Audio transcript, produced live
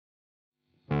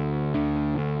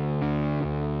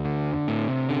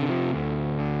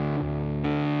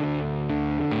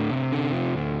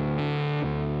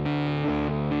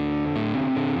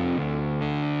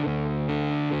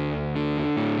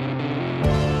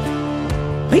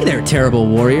Hey there, terrible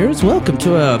warriors. Welcome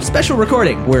to a special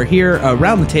recording. We're here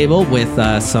around the table with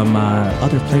some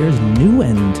other players, new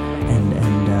and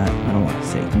I don't want to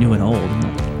say new and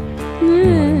old.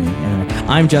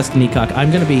 I'm Justin Eacock. I'm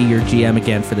going to be your GM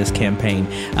again for this campaign.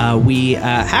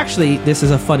 Actually, this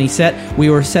is a funny set. We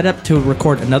were set up to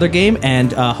record another game,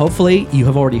 and hopefully you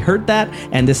have already heard that,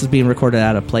 and this is being recorded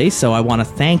out of place, so I want to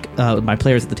thank my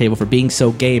players at the table for being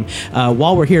so game.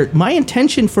 While we're here, my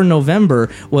intention for November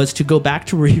was to go back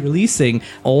to re-releasing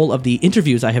all of the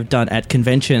interviews I have done at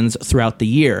conventions throughout the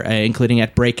year, including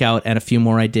at Breakout and a few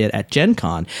more I did at Gen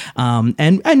Con.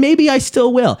 And maybe I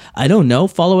still will. I don't know.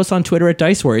 Follow us on Twitter at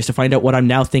Dice Warriors to find out what I'm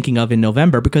now thinking of in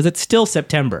November, because it's still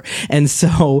September. And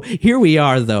so here we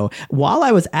are, though. While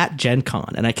I was at Gen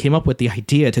Con and I came up with the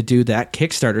idea to do that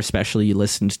Kickstarter special you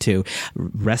listened to,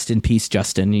 rest in peace,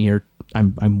 Justin,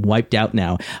 I'm wiped out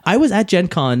now. I was at Gen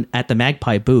Con at the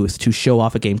Magpie booth to show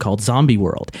off a game called Zombie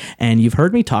World, and you've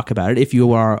heard me talk about it. If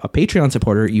you are a Patreon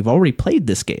supporter, you've already played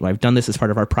this game. I've done this as part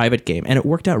of our private game, and it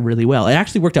worked out really well. It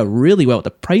actually worked out really well with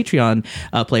the Patreon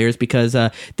players, because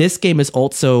this game is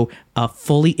also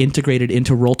fully integrated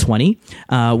into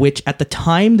Roll20, which at the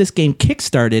time this game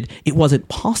kickstarted, it wasn't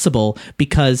possible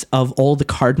because of all the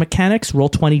card mechanics.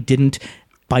 Roll20 didn't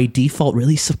by default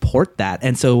really support that.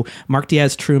 And so Mark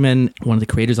Diaz-Truman, one of the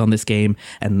creators on this game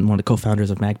and one of the co-founders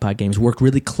of Magpie Games, worked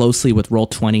really closely with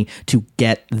Roll20 to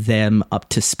get them up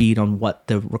to speed on what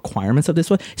the requirements of this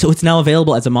was. So it's now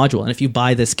available as a module. And if you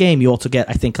buy this game, you also get,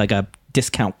 I think, like a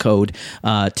discount code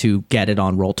to get it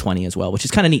on Roll20 as well, which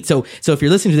is kind of neat. So if you're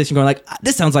listening to this and going like,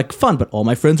 this sounds like fun, but all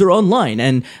my friends are online,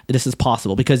 and this is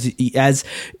possible because as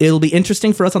it'll be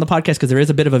interesting for us on the podcast because there is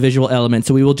a bit of a visual element,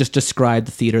 so we will just describe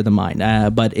the theater of the mind.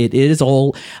 But it is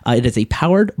a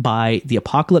powered by the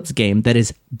Apocalypse game that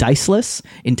is diceless,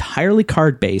 entirely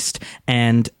card based,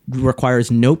 and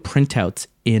requires no printouts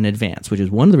in advance, which is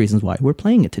one of the reasons why we're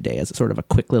playing it today as a sort of a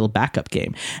quick little backup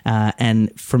game.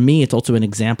 And for me, it's also an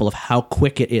example of how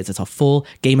quick it is. It's a full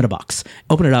game in a box.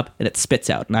 Open it up and it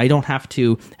spits out. And I don't have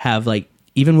to have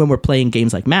even when we're playing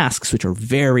games like Masks, which are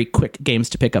very quick games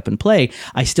to pick up and play,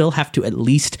 I still have to at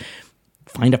least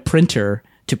find a printer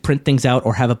to print things out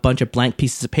or have a bunch of blank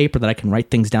pieces of paper that I can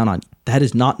write things down on. That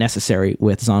is not necessary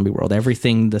with Zombie World.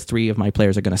 Everything the three of my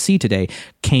players are going to see today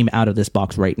came out of this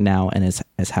box right now and is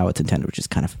how it's intended, which is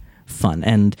kind of fun.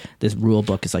 And this rule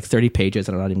book is like 30 pages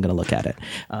and I'm not even going to look at it.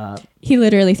 He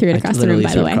literally threw it across the room,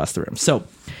 by the way. Across the room. So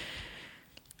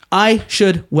I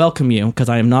should welcome you, because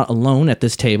I am not alone at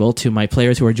this table, to my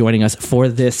players who are joining us for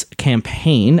this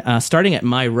campaign. Starting at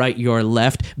my right, your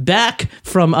left, back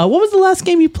from, what was the last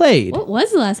game you played? What was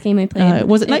the last game I played?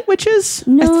 Was it Night Witches?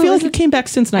 No. I feel like you came back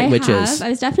since Night Witches. I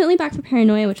was definitely back for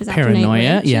Paranoia, which was after Night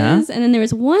Witches. Yeah. And then there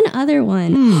was one other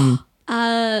one.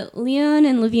 Leon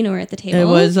and Lavina were at the table. It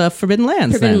was Forbidden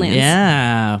Lands. Forbidden Lands.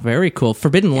 Yeah, very cool.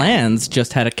 Forbidden Lands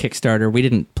just had a Kickstarter. We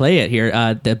didn't play it here.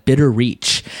 The Bitter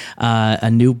Reach, a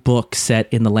new book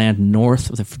set in the land north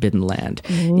of the Forbidden Land.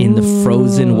 Ooh. In the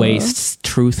frozen wastes,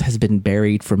 truth has been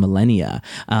buried for millennia.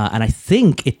 And I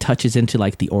think it touches into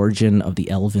like the origin of the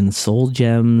elven soul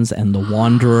gems and the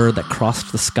wanderer that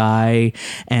crossed the sky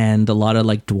and a lot of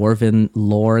like dwarven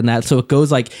lore and that. So it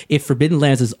goes like, if Forbidden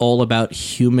Lands is all about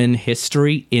human history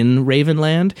in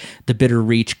Ravenland, the Bitter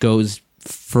Reach goes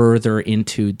further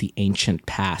into the ancient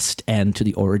past and to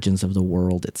the origins of the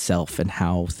world itself and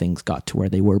how things got to where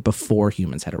they were before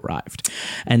humans had arrived.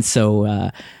 And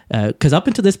so, because up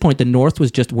until this point, the north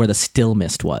was just where the Still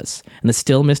Mist was. And the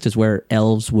Still Mist is where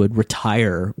elves would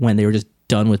retire when they were just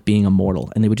done with being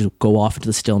immortal, and they would just go off into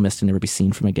the Still Mist and never be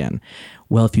seen from again.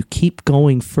 Well, if you keep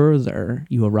going further,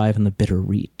 you arrive in the Bitter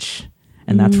Reach.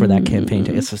 And that's where that campaign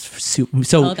takes.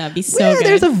 So that'd be so good.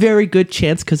 There's a very good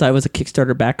chance, because I was a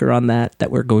Kickstarter backer on that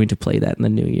we're going to play that in the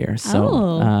new year.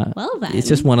 So well then. It's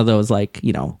just one of those, like,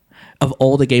 of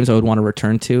all the games I would want to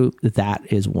return to, that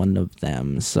is one of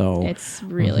them. So it's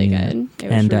really good.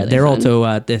 And really they're fun.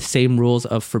 also the same rules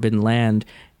of Forbidden Land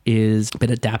is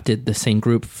been adapted. The same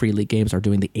group, Free League Games, are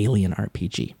doing the Alien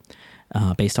RPG.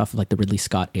 Based off of like the Ridley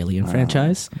Scott Alien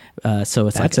franchise. So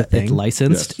it's That's like a thing. It's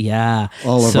licensed. Yes. Yeah.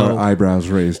 All of our eyebrows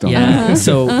raised on Yeah. that.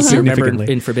 So you remember Significantly.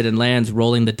 in Forbidden Lands,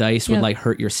 rolling the dice would like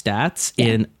hurt your stats. Yeah.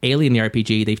 In Alien the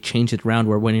RPG, they've changed it around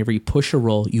where whenever you push a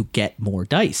roll, you get more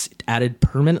dice added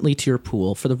permanently to your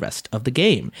pool for the rest of the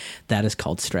game. That is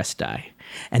called stress die.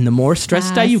 And the more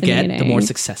stress die you get, the more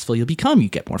successful you'll become. You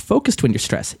get more focused when you're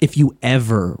stressed. If you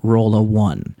ever roll a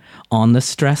 1 on the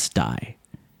stress die,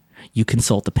 you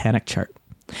consult the panic chart.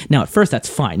 Now, at first, that's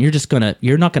fine.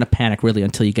 You're not gonna panic really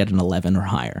until you get an 11 or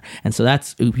higher. And so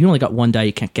if you only got 1 die,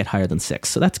 you can't get higher than 6.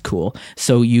 So that's cool.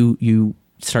 So you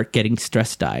start getting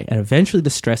stress die, and eventually the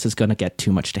stress is going to get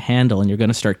too much to handle, and you're going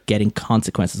to start getting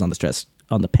consequences on the stress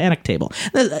on the panic table.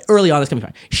 Early on, it's going to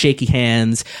be fine. Shaky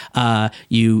hands,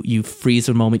 you freeze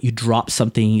a moment, you drop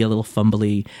something, you get a little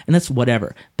fumbly, and that's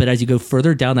whatever. But as you go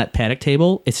further down that panic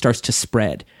table, it starts to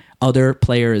spread. Other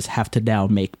players have to now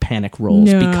make panic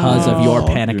rolls because of your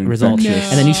panic results.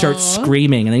 And then you start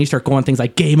screaming, and then you start going things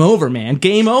like "Game over, man!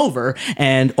 Game over!"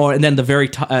 and then the very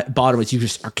bottom is you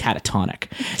just are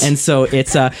catatonic. And so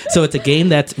it's a game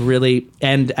that's really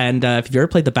and if you've ever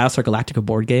played the Battlestar Galactica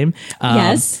board game,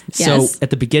 yes. So at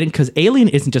the beginning, because Alien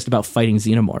isn't just about fighting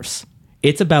xenomorphs.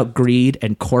 It's about greed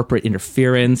and corporate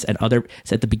interference and other.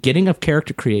 So at the beginning of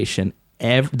character creation,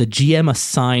 the GM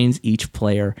assigns each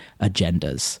player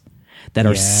agendas that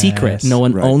are secret,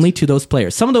 known only to those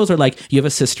players. Some of those are like, you have a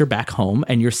sister back home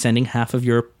and you're sending half of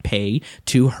your pay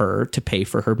to her to pay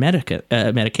for her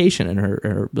medication and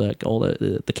her like all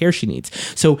the care she needs.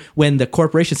 So when the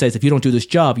corporation says, if you don't do this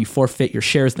job, you forfeit your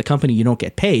shares in the company, you don't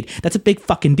get paid. That's a big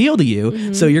fucking deal to you.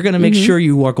 Mm-hmm. So you're going to make sure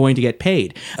you are going to get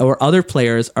paid. Or other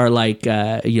players are like,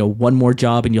 one more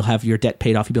job and you'll have your debt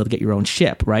paid off. You'll be able to get your own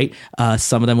ship, right?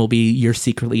 Some of them will be you're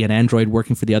secretly an android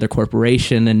working for the other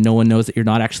corporation and no one knows that you're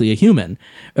not actually a human.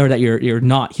 Or that you're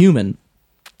not human.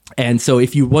 And so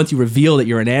once you reveal that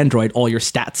you're an android, all your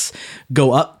stats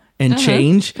go up and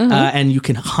change, and you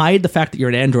can hide the fact that you're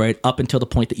an android up until the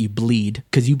point that you bleed,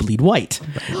 because you bleed white.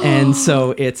 And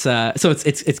so it's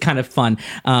kind of fun.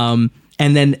 And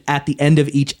then at the end of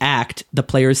each act, the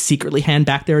players secretly hand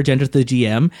back their agenda to the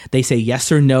GM. They say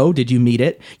yes or no, did you meet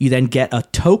it? You then get a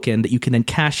token that you can then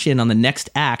cash in on the next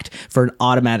act for an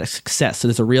automatic success. So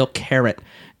there's a real carrot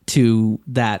to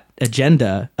that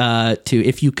agenda, to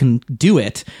if you can do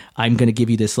it, I'm going to give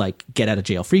you this like get out of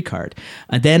jail free card.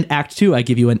 And then act 2, I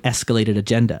give you an escalated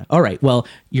agenda. All right, well,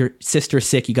 your sister's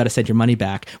sick, you got to send your money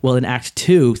back. Well, in act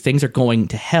 2, things are going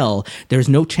to hell. There's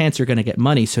no chance you're going to get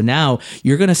money. So now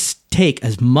you're going to take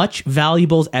as much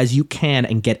valuables as you can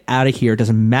and get out of here. It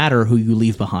doesn't matter who you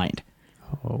leave behind.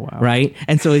 Oh, wow. Right,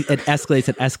 and so it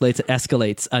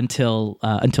escalates until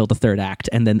the third act,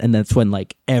 and then that's when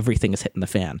like everything is hitting the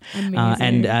fan.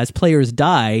 And as players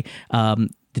die, the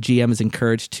GM is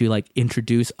encouraged to like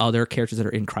introduce other characters that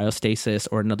are in cryostasis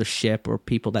or another ship, or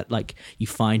people that like you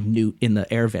find new in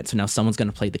the air vent. So now someone's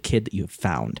going to play the kid that you have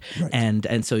found,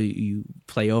 and so you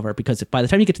play over, because by the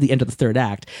time you get to the end of the third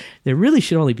act, there really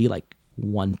should only be like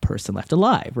one person left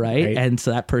alive, right? And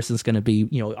so that person's going to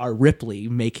be, our Ripley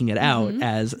making it out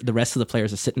as the rest of the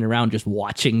players are sitting around just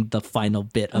watching the final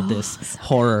bit of this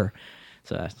horror.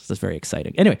 So that's very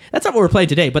exciting. Anyway, that's not what we're playing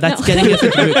today, but that's getting us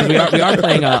into it, because we are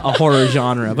playing a horror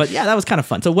genre. But yeah, that was kind of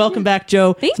fun. So welcome back,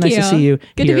 Joe. Thank you. Nice to see you.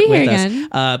 Good to be here again.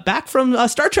 Back from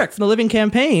Star Trek, from the Living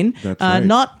Campaign. That's right.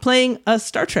 Not playing a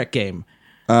Star Trek game.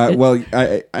 Well,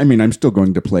 I mean, I'm still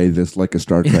going to play this like a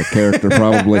Star Trek character,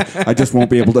 probably. I just won't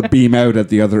be able to beam out at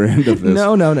the other end of this.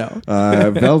 No.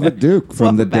 Velvet Duke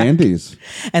from the Dandies.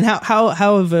 And how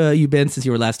have you been since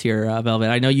you were last here, Velvet?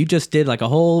 I know you just did like a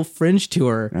whole Fringe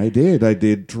tour. I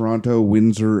did Toronto,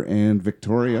 Windsor, and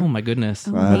Victoria. Oh, my goodness.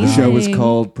 The show was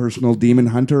called Personal Demon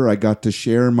Hunter. I got to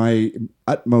share my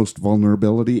utmost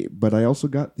vulnerability, but I also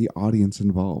got the audience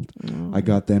involved. I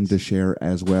got them to share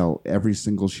as well. Every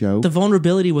single show. The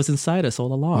vulnerability was inside us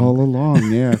all along. All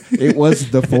along, yeah. It was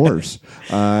the force.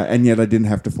 And yet I didn't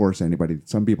have to force anybody.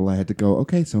 Some people I had to go,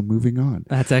 okay, so moving on.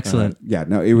 That's excellent.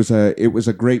 It was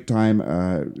a great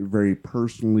time, very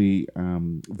personally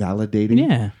validating.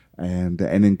 Yeah. And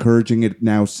encouraging. It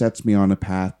now sets me on a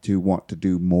path to want to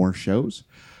do more shows.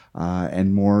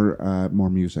 And more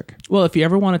music. Well, if you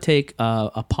ever want to take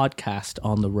a podcast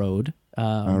on the road,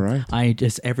 all right.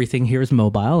 Everything here is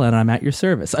mobile, and I'm at your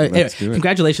service. Let's do it.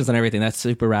 Congratulations on everything. That's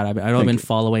super rad. I've been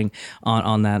following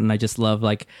on that, and I just love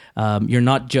you're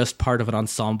not just part of an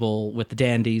ensemble with the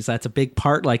Dandies. That's a big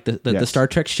part, like the Star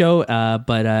Trek show.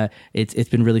 But it's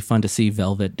been really fun to see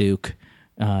Velvet Duke.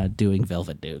 Doing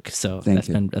Velvet Duke, so that's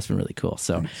been really cool.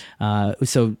 So,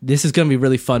 so this is going to be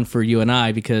really fun for you and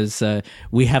I, because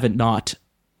we haven't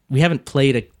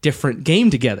played a different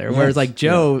game together. Yes. Whereas like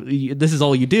Joe, this is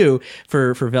all you do.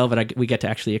 For Velvet, we get to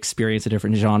actually experience a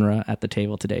different genre at the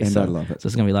table today. And I love it. So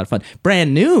it's going to be a lot of fun.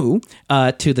 Brand new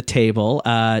to the table,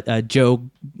 Joe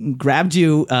grabbed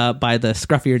you by the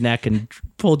scruff of your neck and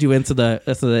pulled you into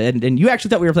and you actually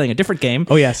thought we were playing a different game.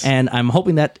 Oh, yes. And I'm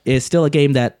hoping that is still a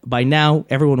game that by now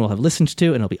everyone will have listened to,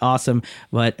 and it'll be awesome.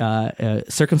 But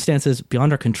circumstances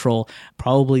beyond our control,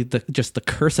 probably just the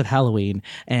curse of Halloween.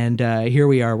 And here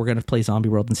we are. We're going to play Zombie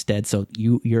World instead. So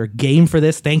you're game for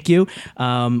this. Thank you.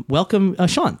 Welcome,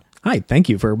 Sean. Hi, thank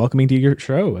you for welcoming to your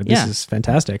show. This is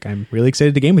fantastic. I'm really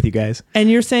excited to game with you guys. And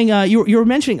you're saying you were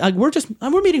mentioning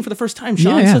we're meeting for the first time,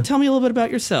 Sean. Yeah. So tell me a little bit about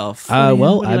yourself.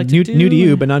 Well, I'm like new to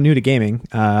you, but not new to gaming.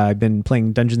 I've been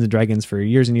playing Dungeons and Dragons for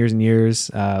years and years and years.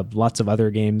 Lots of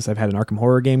other games. I've had an Arkham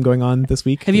Horror game going on this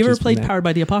week. Have you ever played Powered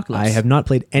by the Apocalypse? I have not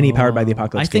played any Powered by the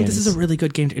Apocalypse. I think games. this is a really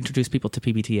good game to introduce people to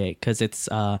PBTA because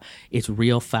it's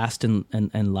real fast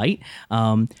and light.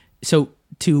 So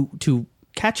to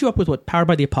catch you up with what Powered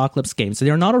by the Apocalypse games, so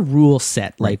they're not a rule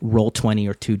set like Roll20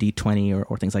 or 2D20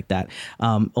 or things like that.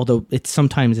 Although it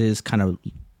sometimes is kind of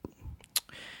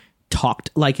talked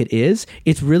like it is,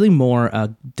 it's really more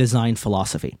a design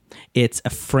philosophy. It's a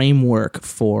framework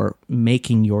for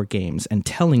making your games and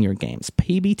telling your games.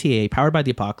 PBTA, Powered by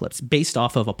the Apocalypse, based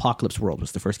off of Apocalypse World,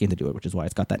 was the first game to do it, which is why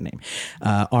it's got that name.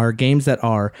 Are games that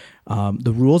are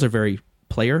the rules are very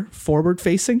player forward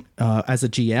facing. As a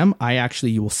GM,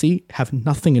 you will see, have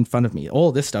nothing in front of me.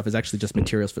 All this stuff is actually just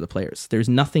materials for the players. There's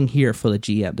nothing here for the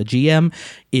GM. The GM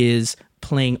is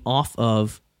playing off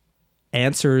of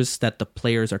answers that the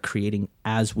players are creating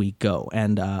as we go.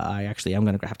 And I'm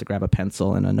going to have to grab a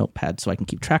pencil and a notepad so I can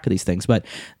keep track of these things. But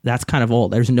that's kind of all.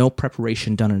 There's no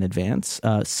preparation done in advance.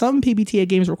 Some PBTA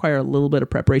games require a little bit of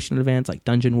preparation in advance, like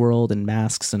Dungeon World and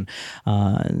Masks, and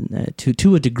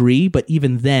to a degree. But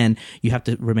even then, you have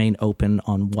to remain open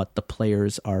on what the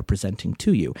players are presenting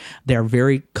to you. They're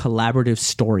very collaborative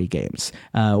story games,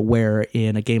 where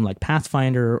in a game like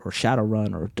Pathfinder or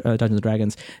Shadowrun or Dungeons and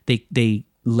Dragons, they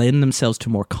lend themselves to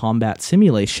more combat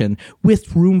simulation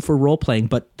with room for role-playing,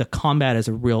 but the combat is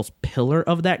a real pillar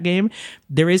of that game.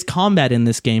 There is combat in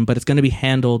this game, but it's going to be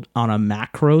handled on a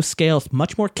macro scale. It's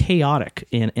much more chaotic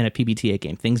in a PBTA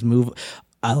game. Things move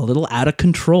a little out of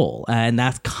control, and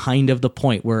that's kind of the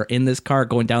point. We're in this car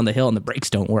going down the hill and the brakes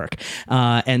don't work.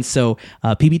 And so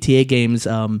PBTA games...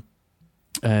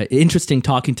 interesting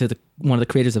talking to one of the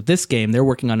creators of this game. They're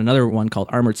working on another one called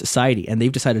Armored Society, and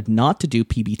they've decided not to do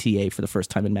PBTA for the first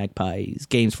time in Magpie's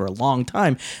games for a long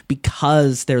time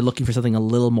because they're looking for something a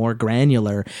little more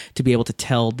granular to be able to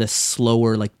tell this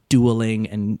slower, like dueling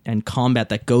and combat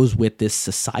that goes with this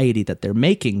society that they're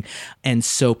making. And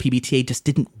so PBTA just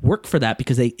didn't work for that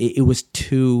because it was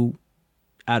too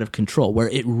out of control, where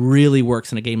it really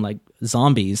works in a game like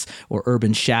Zombies or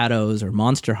Urban Shadows or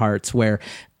Monster Hearts, where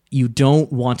you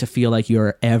don't want to feel like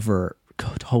you're ever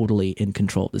totally in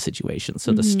control of the situation.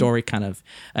 So the story kind of,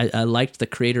 I liked the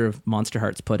creator of Monster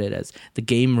Hearts put it as the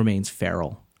game remains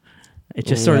feral. It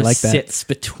just sort of sits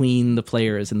between the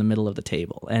players in the middle of the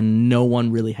table, and no one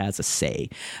really has a say.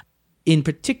 In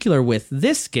particular with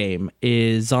this game,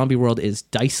 is Zombie World is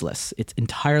diceless. It's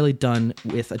entirely done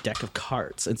with a deck of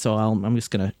cards. And so I'm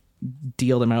just going to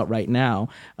deal them out right now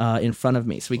in front of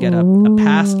me. So we get a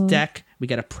past deck, we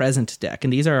get a present deck,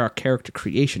 and these are our character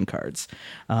creation cards.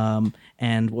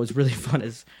 And what's really fun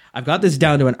is I've got this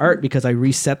down to an art because I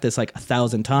reset this like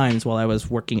 1,000 times while I was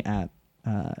working at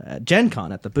Gen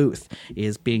Con at the booth,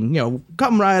 is being,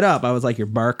 come right up. I was like your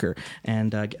Barker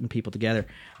and getting people together.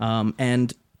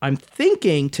 And I'm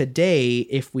thinking today,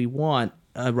 if we want,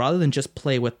 rather than just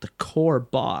play with the core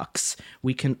box,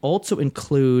 we can also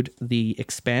include the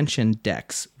expansion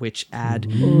decks, which add...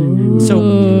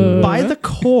 So by the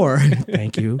core...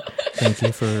 Thank you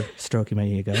for stroking my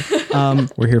ego.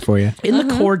 We're here for you. In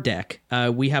the core deck,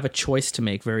 we have a choice to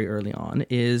make very early on.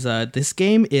 This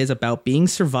game is about being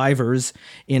survivors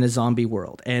in a zombie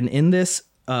world. And in this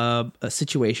a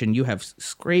situation, you have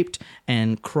scraped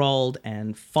and crawled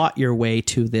and fought your way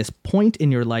to this point in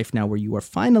your life now where you are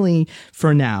finally,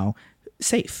 for now,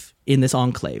 safe in this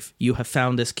enclave. You have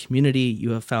found this community,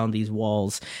 you have found these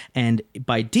walls, and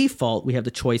by default, we have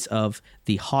the choice of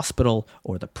the hospital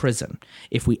or the prison.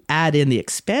 If we add in the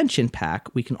expansion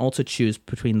pack, we can also choose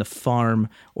between the farm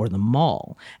or the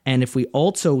mall. And if we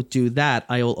also do that,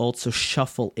 I will also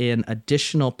shuffle in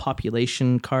additional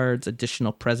population cards,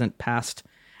 additional present, past,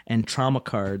 and trauma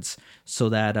cards, so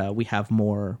that we have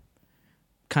more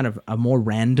kind of a more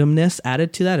randomness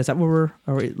added to that. Is that what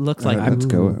it looks like? Let's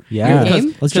go. Yeah,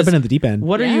 game? let's jump into the deep end.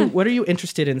 What are you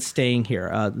interested in staying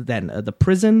here? Then the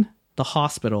prison, the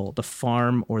hospital, the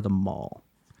farm, or the mall?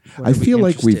 I feel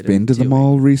like we've been to the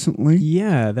mall recently.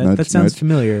 Yeah, that sounds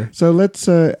familiar. So let's.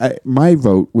 My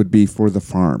vote would be for the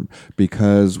farm,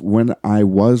 because when I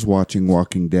was watching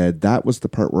Walking Dead, that was the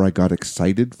part where I got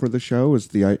excited for the show.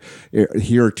 Is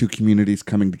here are two communities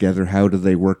coming together. How do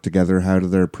they work together? How do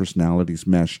their personalities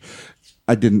mesh?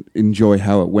 I didn't enjoy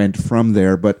how it went from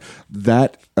there. But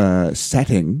that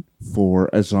setting for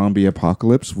a zombie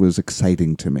apocalypse was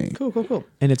exciting to me. Cool.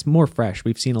 And it's more fresh.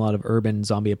 We've seen a lot of urban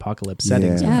zombie apocalypse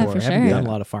settings Yeah, before. for I haven't sure. done a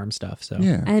lot of farm stuff. So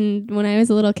Yeah. And when I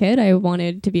was a little kid, I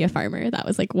wanted to be a farmer. That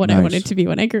was like what I Nice. wanted to be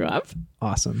when I grew up.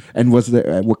 awesome. And was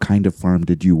there what kind of farm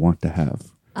did you want to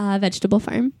have? Vegetable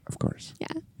farm. Of course. Yeah.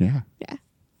 Yeah.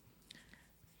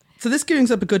 So this brings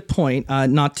up a good point,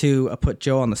 not to put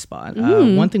Joe on the spot.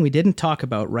 One thing we didn't talk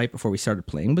about right before we started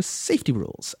playing was safety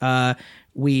rules.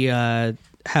 We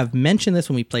have mentioned this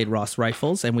when we played Ross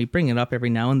Rifles, and we bring it up every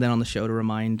now and then on the show to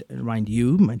remind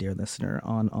you, my dear listener,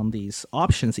 on these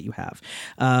options that you have.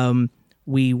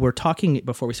 We were talking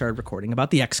before we started recording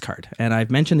about the X card, and I've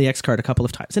mentioned the X card a couple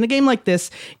of times. In a game like this,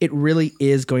 it really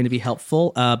is going to be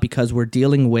helpful because we're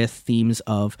dealing with themes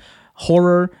of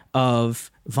horror, of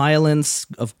violence,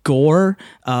 of gore.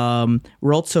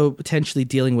 We're also potentially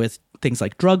dealing with things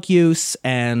like drug use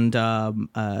and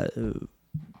other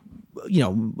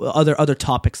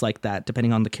topics like that,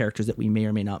 depending on the characters that we may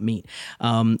or may not meet.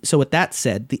 So with that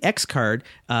said, the X card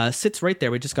sits right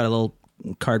there. We just got a little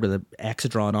card with an X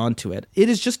drawn onto it. It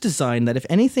is just designed that if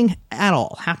anything at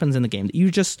all happens in the game that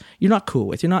you're not cool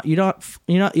with, you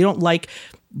don't like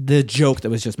the joke that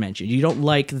was just mentioned, you don't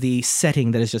like the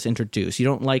setting that is just introduced, you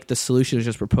don't like the solution that was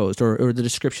just proposed, or the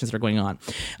descriptions that are going on,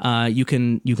 you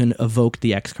can evoke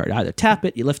the X card. Either tap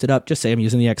it, you lift it up, just say I'm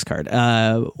using the X card,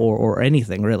 or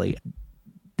anything really.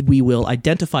 We will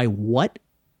identify what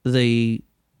the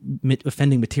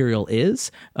offending material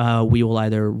is. We will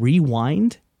either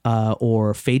rewind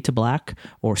or fade to black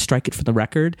or strike it from the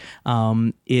record.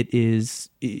 It is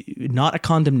not a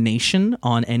condemnation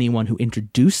on anyone who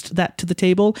introduced that to the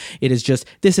table. It is just,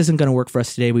 this isn't going to work for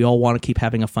us today. We all want to keep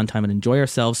having a fun time and enjoy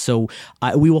ourselves. So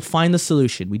we will find the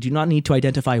solution. We do not need to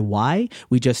identify why.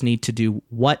 We just need to do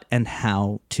what and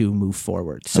how to move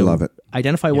forward. So I love it.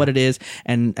 Identify what it is,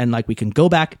 and like we can go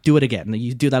back, do it again.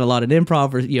 You do that a lot in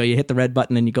improv, or you hit the red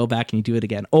button and you go back and you do it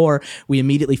again. Or we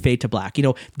immediately fade to black.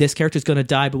 This character's going to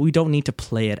die, but we don't need to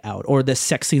play it out. Or this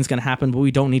sex scene's going to happen, but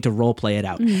we don't need to role play it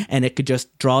out. And it could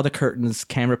just draw the curtains,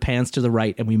 camera pans to the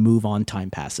right, and we move on.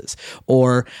 Time passes.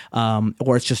 Or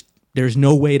it's just, there's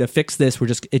no way to fix this.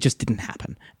 It just didn't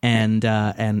happen, and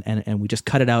we just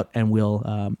cut it out, and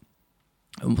we'll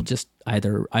just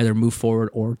either move forward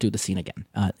or do the scene again.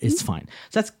 It's fine.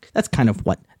 So that's kind of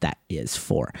what that is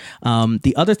for.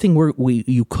 The other thing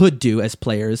you could do as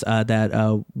players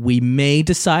that we may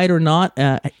decide or not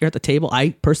here at the table.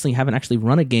 I personally haven't actually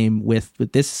run a game with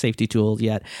this safety tool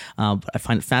yet, but I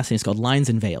find it fascinating. It's called Lines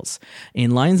and Veils.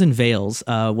 In Lines and Veils,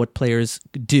 what players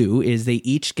do is they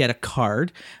each get a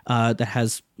card that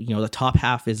has, the top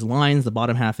half is lines, the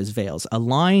bottom half is veils. A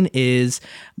line is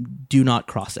do not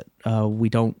cross it. We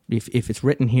don't, if it's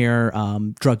written here,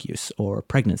 drug use or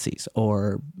pregnancies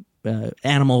or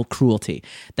animal cruelty,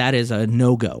 that is a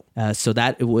no-go. So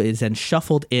that is then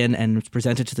shuffled in and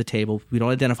presented to the table. We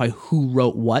don't identify who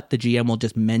wrote what. The GM will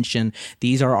just mention,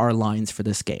 these are our lines for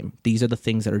this game. These are the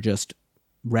things that are just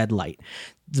red light.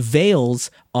 The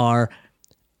veils are,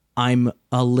 I'm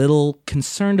a little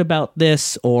concerned about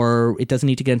this, or it doesn't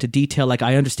need to get into detail. Like,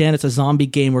 I understand it's a zombie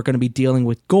game, we're going to be dealing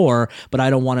with gore, but I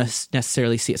don't want to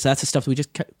necessarily see it. So that's the stuff that we just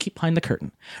keep behind the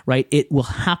curtain, right? It will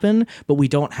happen, but we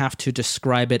don't have to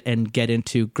describe it and get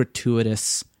into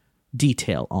gratuitous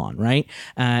detail on, right?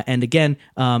 And again,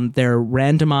 they're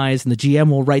randomized, and the GM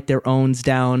will write their owns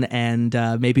down and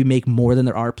maybe make more than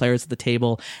there are players at the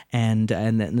table, and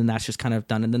then that's just kind of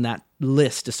done. And then that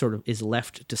list is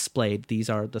left displayed. These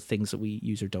are the things that we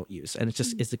use or don't use, and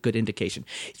it's a good indication.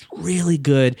 It's really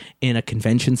good in a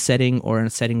convention setting or in a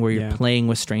setting where you're playing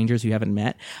with strangers you haven't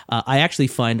met. I actually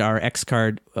find our X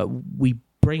card, we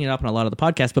bring it up in a lot of the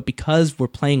podcasts, but because we're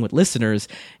playing with listeners,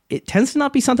 it tends to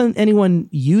not be something anyone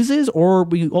uses, or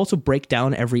we also break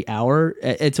down every hour,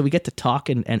 and so we get to talk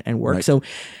and work. Right. So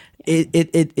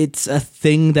it's a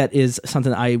thing that is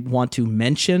something I want to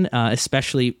mention,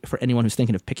 especially for anyone who's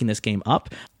thinking of picking this game up.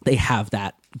 They have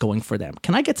that going for them.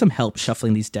 Can I get some help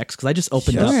shuffling these decks? Because I just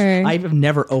opened up. I've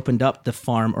never opened up the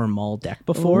farm or mall deck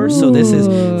before, so this is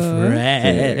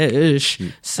fresh.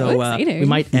 So we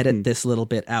might edit this little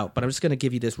bit out, but I'm just going to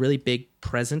give you this really big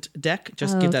present deck.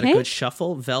 Just give that a good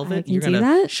shuffle. Velvet, you're going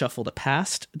to shuffle the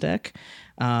past deck.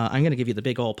 I'm going to give you the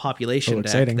big old population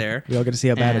deck there. We all get to see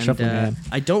how bad a shuffling man.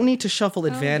 I don't need to shuffle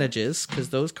advantages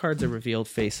because those cards are revealed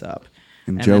face up.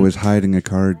 And Joe is hiding a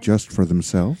card just for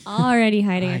themselves. Already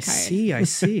hiding a card. I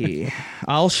see.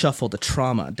 I'll shuffle the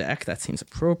trauma deck. That seems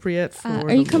appropriate.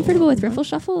 Are you comfortable with Riffle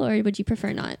Shuffle, or would you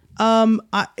prefer not?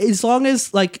 As long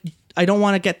as I don't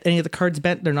want to get any of the cards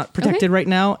bent. They're not protected right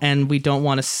now, and we don't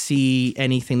want to see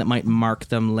anything that might mark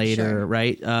them later,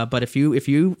 right? But if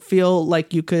you feel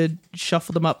like you could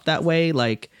shuffle them up that way,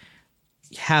 like,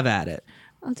 have at it.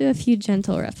 I'll do a few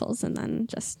gentle riffles and then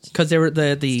just because they were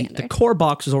the core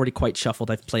box was already quite shuffled.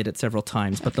 I've played it several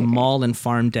times, but the mall and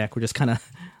farm deck were just kind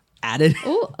of added.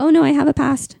 Oh no, I have a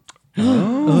past.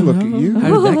 Look at you.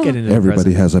 How did that get into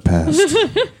Everybody the has a past.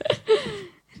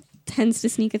 Tends to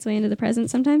sneak its way into the present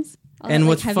sometimes. And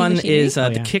what's fun is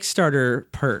the yeah. Kickstarter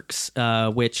perks,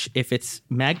 which if it's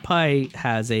Magpie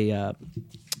has a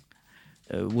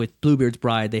with Bluebeard's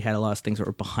Bride, they had a lot of things that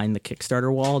were behind the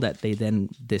Kickstarter wall that they then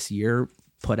this year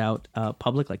put out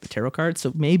public, like the tarot cards.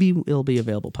 So maybe it'll be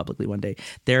available publicly one day.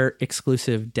 Their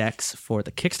exclusive decks for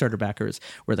the Kickstarter backers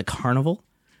were the Carnival.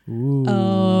 Ooh.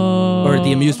 Or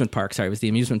the amusement park. Sorry, it was the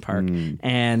amusement park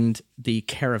and the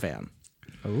Caravan.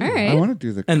 All I right. want to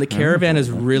do the And the Caravan is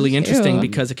carnival. really interesting Ew.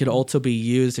 because it could also be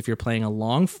used if you're playing a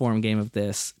long form game of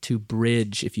this to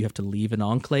bridge. If you have to leave an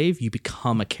enclave, you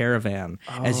become a caravan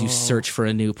as you search for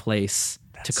a new place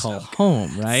to call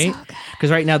home, right?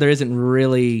 Because right now there isn't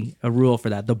really a rule for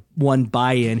that. The one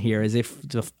buy-in here is if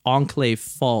the enclave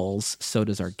falls, so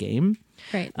does our game.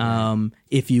 Right.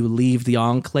 If you leave the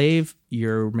enclave,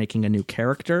 you're making a new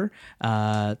character,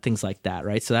 things like that,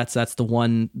 right? So that's the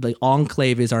one. The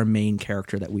enclave is our main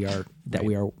character that we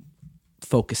are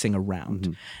focusing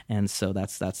around, and so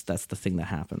that's the thing that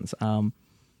happens.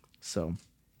 So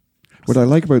What I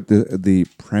like about the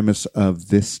premise of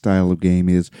this style of game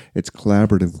is it's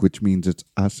collaborative, which means it's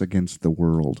us against the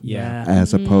world. Yeah.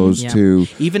 As opposed yeah. to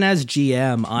even as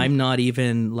GM, I'm not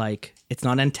even like, it's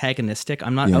not antagonistic.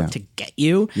 I'm not Yeah. out to get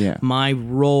you. Yeah. My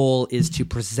role is to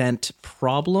present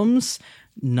problems,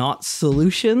 not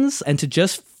solutions, and to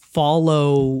just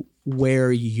follow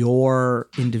where your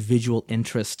individual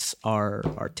interests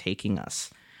are taking us.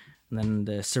 And then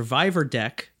the Survivor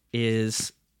deck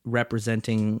is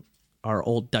representing our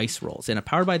old dice rolls. In a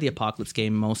Powered by the Apocalypse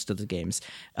game, most of the games,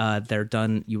 they're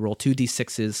done, you roll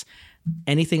 2d6s.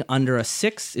 Anything under a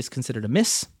 6 is considered a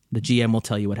miss. The GM will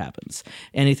tell you what happens.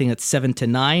 Anything that's 7 to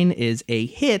 9 is a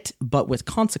hit, but with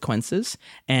consequences,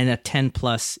 and a 10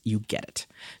 plus, you get it.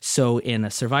 So in a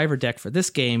Survivor deck for this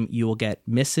game, you will get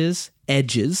misses,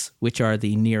 edges, which are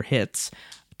the near hits,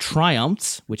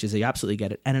 triumphs, which is you absolutely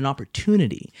get it, and an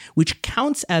opportunity, which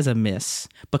counts as a miss,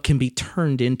 but can be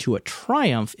turned into a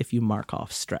triumph if you mark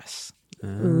off stress. You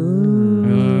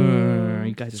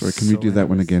guys are sorry, can we do that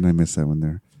one again? I missed that one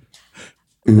there.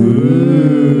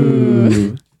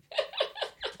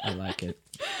 I like it.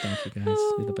 Thank you guys.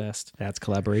 You're the best. That's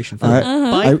collaboration.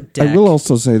 I deck. will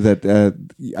also say that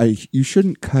you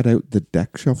shouldn't cut out the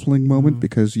deck shuffling moment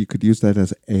because you could use that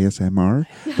as ASMR.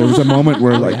 There was a moment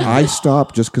where like I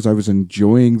stopped just because I was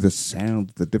enjoying the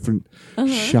sound, the different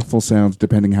shuffle sounds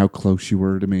depending how close you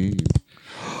were to me.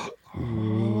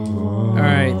 All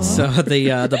right, so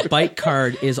the bite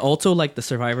card is also like the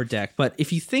Survivor deck, but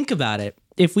if you think about it,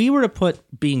 if we were to put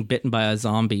being bitten by a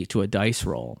zombie to a dice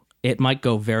roll, it might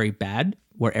go very bad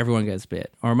where everyone gets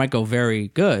bit, or it might go very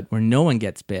good where no one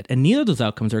gets bit, and neither of those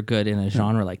outcomes are good in a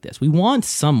genre like this. We want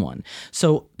someone.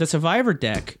 So the Survivor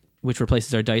deck, which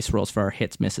replaces our dice rolls for our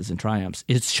hits, misses, and triumphs,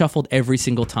 is shuffled every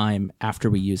single time after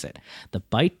we use it. The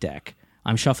bite deck,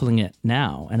 I'm shuffling it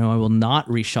now, and I will not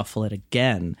reshuffle it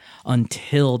again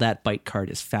until that bite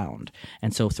card is found.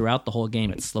 And so throughout the whole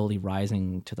game, it's slowly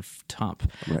rising to the top.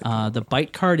 Right. The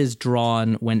bite card is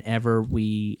drawn whenever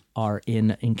we are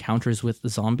in encounters with the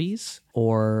zombies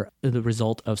or the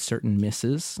result of certain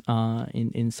misses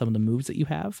in some of the moves that you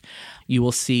have. You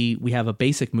will see we have a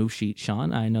basic move sheet,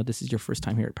 Sean. I know this is your first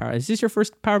time here at Power. Is this your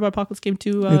first Powered by Apocalypse game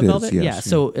too, Velvet? Yes, yeah.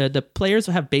 So the players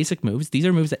will have basic moves. These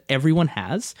are moves that everyone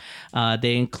has.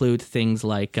 They include things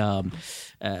like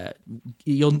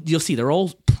you'll see they're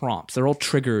all prompts, they're all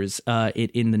triggers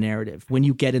in the narrative. When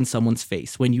you get in someone's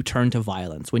face, when you turn to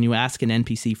violence, when you ask an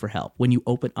NPC for help, when you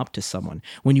open up to someone,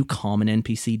 when you calm an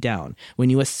NPC down, when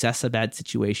you assess a bad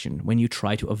situation, when you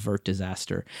try to avert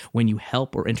disaster, when you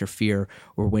help or interfere,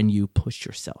 or when you push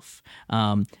yourself.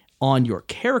 On your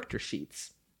character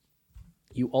sheets,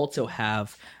 you also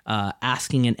have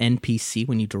asking an NPC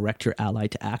when you direct your ally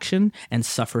to action and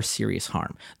suffer serious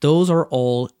harm. Those are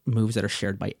all moves that are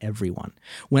shared by everyone.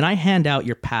 When I hand out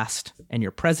your past and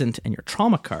your present and your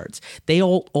trauma cards, they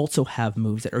all also have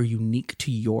moves that are unique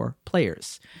to your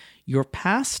players. Your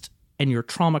past and your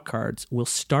trauma cards will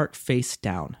start face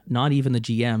down. Not even the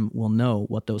GM will know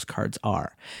what those cards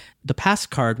are. The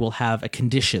past card will have a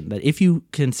condition that if you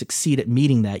can succeed at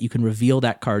meeting that, you can reveal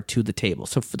that card to the table.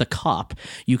 So for the cop,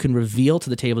 you can reveal to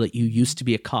the table that you used to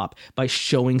be a cop by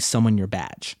showing someone your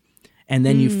badge. and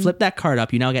then you flip that card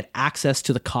up, you now get access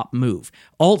to the cop move.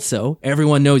 Also,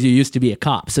 everyone knows you used to be a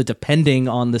cop, so depending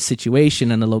on the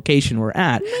situation and the location we're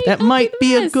at, that might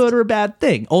be a good or a bad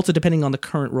thing. Also, depending on the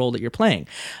current role that you're playing.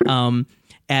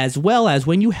 As well as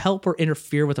when you help or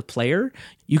interfere with a player,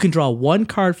 you can draw one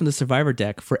card from the survivor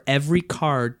deck for every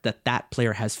card that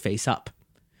player has face up.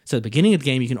 So at the beginning of the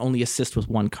game, you can only assist with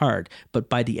one card. But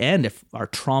by the end, if our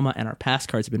trauma and our past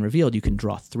cards have been revealed, you can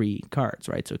draw 3 cards,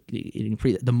 right? So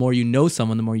the more you know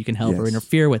someone, the more you can help or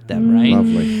interfere with them, right?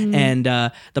 Lovely. And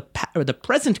the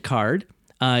present card,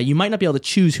 you might not be able to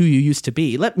choose who you used to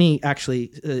be. Let me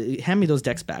actually hand me those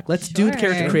decks back. Let's do the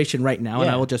character creation right now, and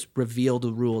I will just reveal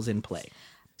the rules in play.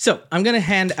 So I'm going to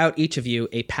hand out each of you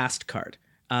a past card.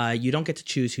 You don't get to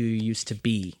choose who you used to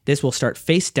be. This will start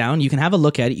face down. You can have a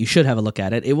look at it. You should have a look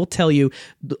at it. It will tell you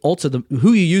also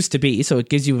who you used to be, so it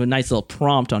gives you a nice little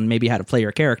prompt on maybe how to play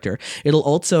your character. It'll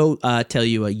also tell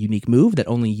you a unique move that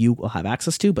only you will have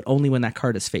access to, but only when that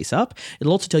card is face up.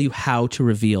 It'll also tell you how to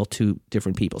reveal to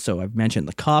different people. So I've mentioned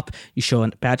the cop. You show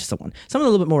a badge to someone. Someone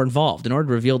a little bit more involved. In order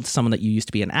to reveal to someone that you used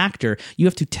to be an actor, you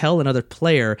have to tell another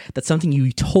player that something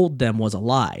you told them was a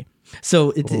lie.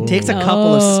 So it takes a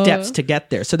couple of steps to get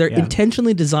there. So they're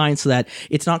intentionally designed so that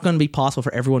it's not going to be possible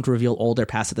for everyone to reveal all their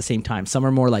past at the same time. Some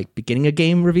are more like beginning of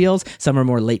game reveals. Some are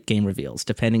more late game reveals,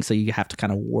 depending. So you have to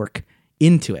kind of work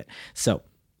into it. So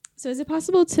is it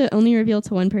possible to only reveal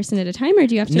to one person at a time, or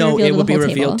do you have to reveal no, to it will the be whole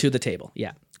revealed table? to the table.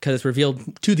 Yeah, because it's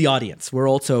revealed to the audience.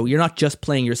 You're not just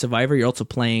playing your survivor. You're also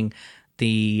playing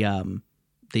the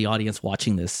audience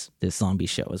watching this zombie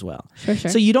show as well. Sure.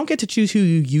 So you don't get to choose who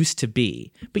you used to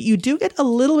be, but you do get a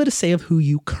little bit of say of who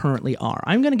you currently are.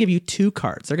 I'm going to give you 2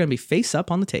 cards. They're going to be face up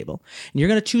on the table, and you're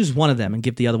going to choose one of them and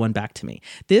give the other one back to me.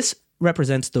 This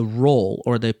represents the role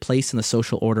or the place in the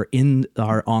social order in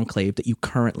our enclave that you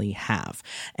currently have.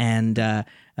 And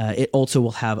it also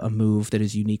will have a move that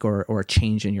is unique or a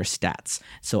change in your stats.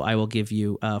 So I will give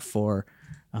you for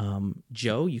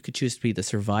Joe, you could choose to be the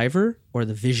survivor or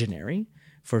the visionary.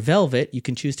 For Velvet, you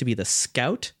can choose to be the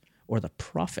scout or the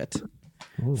prophet.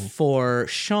 Ooh. For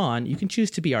Sean, you can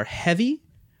choose to be our heavy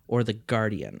or the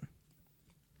guardian.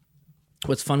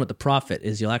 What's fun with the prophet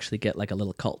is you'll actually get like a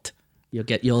little cult.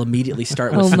 You'll immediately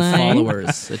start with some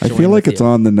followers. That I join feel like with it's you.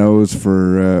 on the nose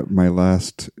for my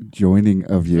last joining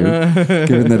of you.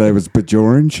 Given that I was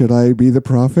Bajoran, should I be the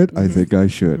prophet? I think I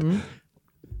should.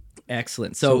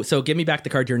 Excellent. So give me back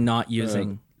the card you're not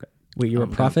using. Wait, you're a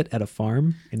prophet at a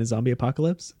farm in a zombie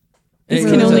apocalypse? This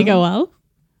can only go well.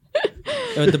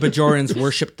 The Bajorans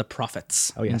worshipped the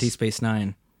prophets in yes. Deep Space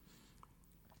Nine.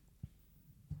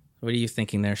 What are you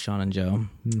thinking there, Sean and Joe?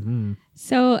 Mm-hmm.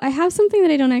 So I have something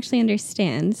that I don't actually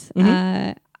understand.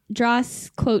 Dross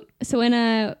quote. So when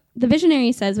the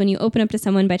visionary says, when you open up to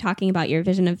someone by talking about your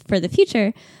vision for the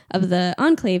future of the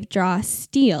enclave, draw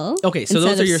steel. Okay, so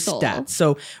those are your soul. stats.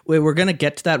 So we're going to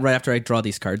get to that right after I draw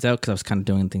these cards out, because I was kind of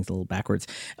doing things a little backwards.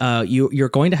 You're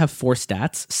going to have 4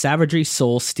 stats: savagery,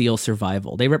 soul, steel,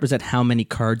 survival. They represent how many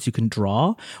cards you can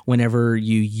draw whenever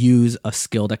you use a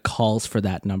skill that calls for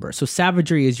that number. So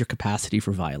savagery is your capacity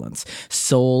for violence.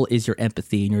 Soul is your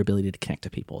empathy and your ability to connect to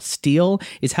people. Steel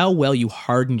is how well you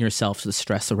harden yourself to the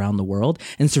stress around the world.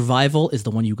 And survival is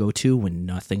the one you go to when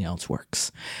nothing else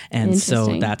works. And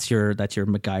so that's your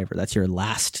MacGyver. That's your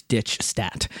last ditch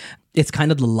stat. It's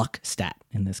kind of the luck stat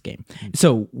in this game.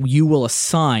 So you will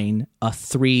assign a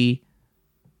 3,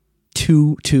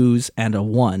 2 2s, and a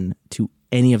 1 to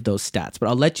any of those stats. But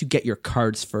I'll let you get your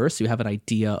cards first so you have an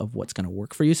idea of what's going to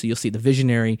work for you. So you'll see the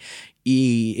visionary.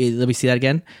 Let me see that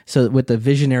again. So with the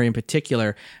visionary in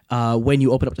particular, when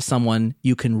you open up to someone,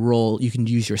 you can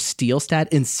use your steel stat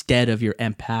instead of your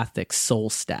empathic soul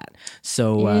stat.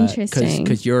 So interesting,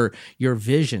 because your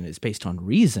vision is based on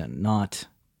reason, not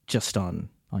just on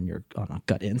a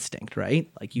gut instinct, right?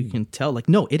 Like you can tell, like,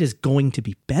 no, it is going to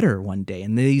be better one day,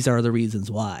 and these are the reasons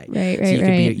why. Right.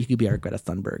 You could be our Greta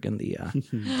Thunberg in the.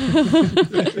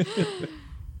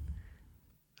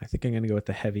 I think I'm going to go with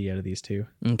the heavy out of these 2.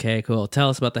 Okay, cool. Tell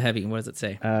us about the heavy. What does it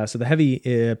say? So the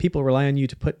heavy, people rely on you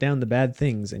to put down the bad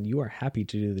things, and you are happy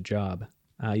to do the job.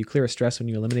 You clear a stress when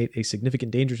you eliminate a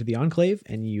significant danger to the enclave,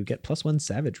 and you get +1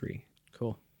 savagery.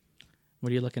 Cool.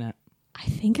 What are you looking at? I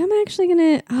think I'm actually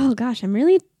gonna. Oh gosh, I'm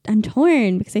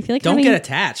torn because I feel like don't get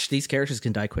attached. These characters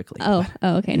can die quickly. Oh,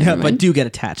 okay. Never mind. But do get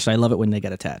attached. I love it when they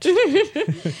get attached.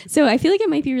 So I feel like it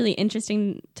might be really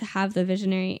interesting to have the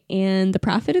visionary and the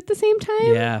prophet at the same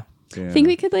time. Yeah. I think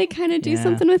we could like kind of do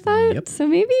something with that. Yep. So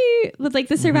maybe with like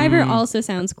the survivor also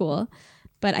sounds cool.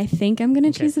 But I think I'm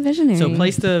going to choose the visionary. So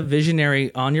place the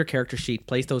visionary on your character sheet.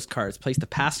 Place those cards. Place the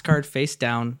past card face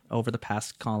down over the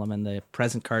past column and the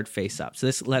present card face up. So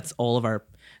this lets all of our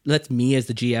lets me as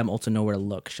the GM also know where to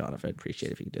look. Sean, if I'd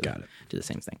appreciate if you could do the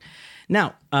same thing.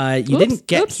 Now, you didn't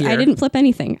get here. I didn't flip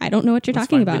anything. I don't know what you're That's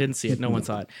talking fine. about. We didn't see it. No one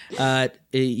saw it.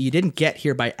 You didn't get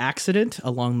here by accident.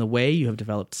 Along the way, you have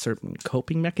developed certain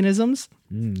coping mechanisms.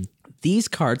 These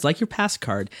cards, like your past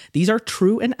card, these are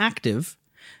true and active.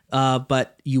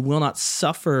 But you will not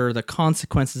suffer the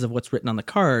consequences of what's written on the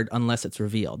card unless it's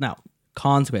revealed. Now,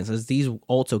 consequences, these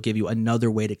also give you another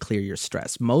way to clear your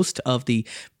stress. Most of the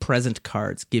present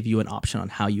cards give you an option on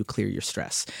how you clear your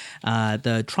stress.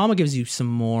 The trauma gives you some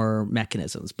more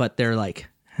mechanisms, but they're like,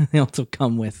 they also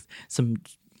come with some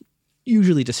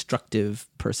usually destructive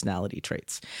personality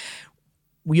traits.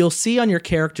 You'll see on your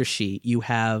character sheet, you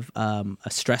have a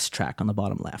stress track on the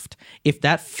bottom left. If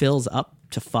that fills up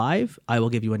to 5, I will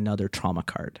give you another trauma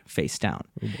card face down.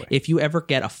 If you ever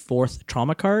get a 4th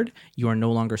trauma card, you are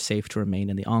no longer safe to remain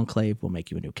in the Enclave. We'll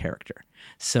make you a new character.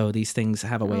 So these things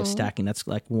have a way of stacking. That's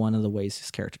like one of the ways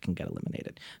this character can get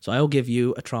eliminated. So I will give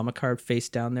you a trauma card face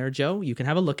down there, Joe. You can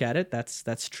have a look at it.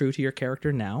 That's true to your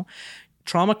character now.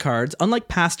 Trauma cards, unlike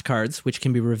past cards, which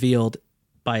can be revealed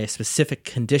by a specific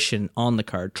condition on the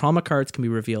card, trauma cards can be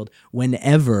revealed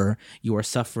whenever you are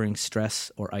suffering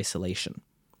stress or isolation.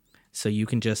 So you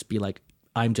can just be like,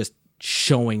 I'm just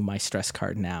showing my stress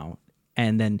card now.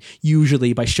 And then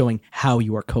usually by showing how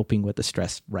you are coping with the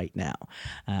stress right now.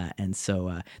 And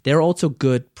so they're also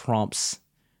good prompts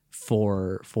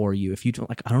for you. If you don't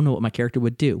like, I don't know what my character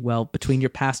would do. Well, between your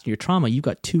past and your trauma, you've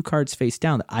got 2 cards face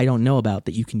down that I don't know about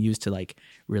that you can use to like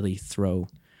really throw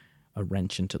a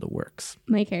wrench into the works.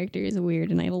 My character is weird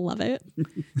and I love it.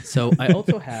 So I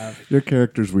also have... Your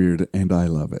character's weird and I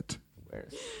love it.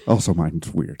 Also,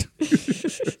 mine's weird.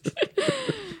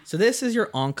 So this is your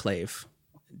Enclave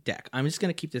deck. I'm just going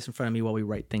to keep this in front of me while we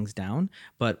write things down.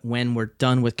 But when we're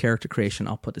done with character creation,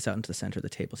 I'll put this out into the center of the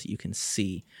table so you can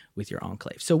see with your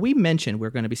Enclave. So we mentioned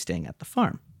we're going to be staying at the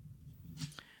farm.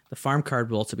 The farm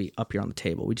card will also be up here on the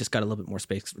table. We just got a little bit more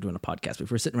space because we're doing a podcast. But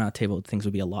if we're sitting around a table, things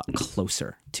would be a lot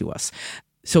closer to us.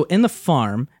 So in the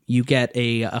farm, you get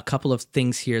a couple of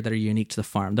things here that are unique to the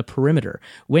farm. The perimeter.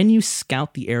 When you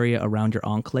scout the area around your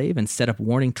Enclave and set up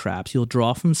warning traps, you'll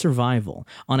draw from survival.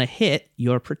 On a hit,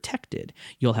 you're protected.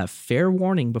 You'll have fair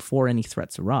warning before any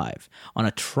threats arrive. On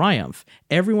a triumph,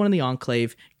 everyone in the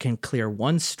Enclave can clear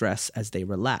 1 stress as they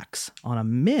relax. On a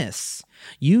miss,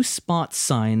 you spot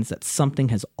signs that something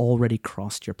has already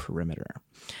crossed your perimeter.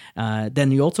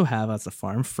 Then you also have, as a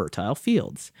farm, fertile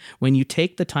fields. When you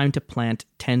take the time to plant,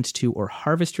 tend to, or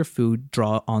harvest your food,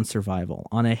 draw on survival.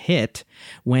 On a hit,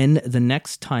 when the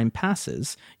next time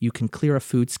passes, you can clear a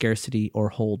food scarcity or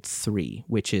hold 3,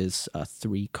 which is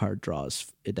 3 card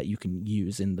draws that you can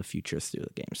use in the future through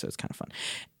the game. So it's kind of fun.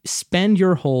 Spend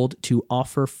your hold to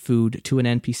offer food to an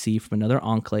NPC from another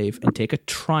Enclave and take a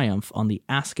triumph on the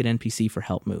Ask an NPC for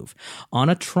Help move. On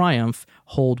a triumph,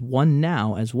 hold 1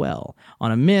 now as well.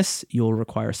 On a miss, you'll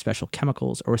require special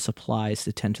chemicals or supplies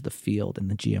to tend to the field,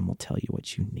 and the GM will tell you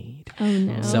what you need. Oh,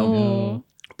 no. So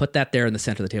put that there in the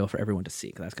center of the table for everyone to see,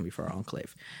 because that's going to be for our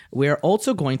Enclave. We are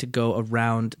also going to go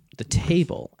around the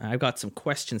table. I've got some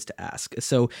questions to ask.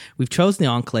 So we've chosen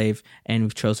the Enclave, and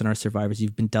we've chosen our survivors.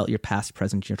 You've been dealt your past,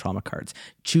 present, and your trauma cards.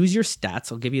 Choose your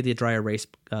stats. I'll give you the dry erase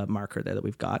marker there that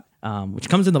we've got, which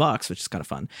comes in the box, which is kind of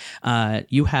fun.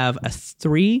 You have a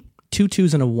 3, 2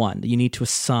 2s, and a 1 that you need to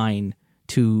assign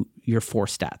to your 4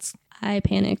 stats. I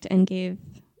panicked and gave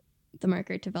the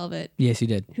marker to Velvet. Yes, you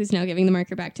did. Who's now giving the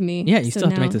marker back to me. Yeah, you still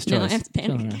have to make this choice. Now I have to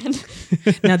panic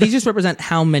again. Now, these just represent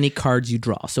how many cards you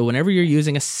draw. So whenever you're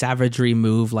using a savagery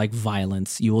move like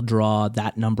violence, you will draw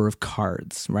that number of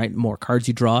cards, right? More cards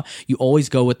you draw, you always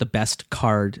go with the best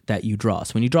card that you draw.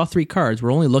 So when you draw 3 cards,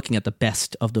 we're only looking at the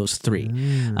best of those 3.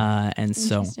 And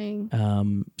so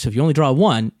if you only draw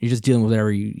 1, you're just dealing with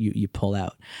whatever you pull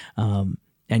out.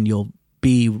 And you'll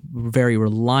be very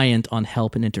reliant on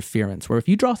help and interference. Where if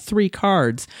you draw 3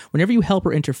 cards, whenever you help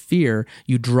or interfere,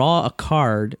 you draw a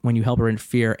card when you help or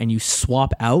interfere, and you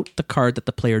swap out the card that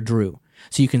the player drew.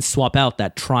 So you can swap out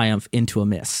that triumph into a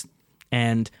miss.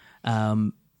 And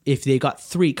if they got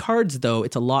 3 cards, though,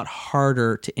 it's a lot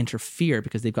harder to interfere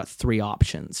because they've got 3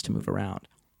 options to move around.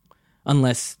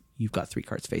 Unless you've got 3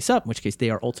 cards face up, in which case they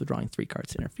are also drawing 3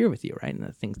 cards to interfere with you, right?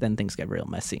 And then things get real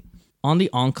messy. On the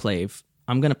Enclave,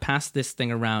 I'm going to pass this thing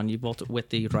around with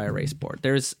the dry erase board.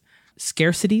 There's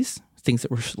scarcities, things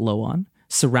that we're low on,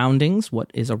 surroundings,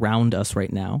 what is around us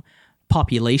right now,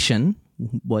 population,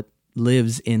 what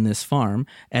lives in this farm,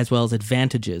 as well as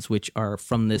advantages, which are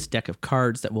from this deck of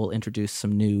cards that will introduce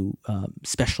some new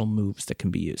special moves that can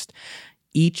be used.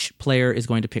 Each player is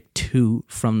going to pick 2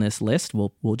 from this list.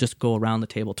 We'll just go around the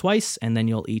table twice, and then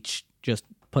you'll each just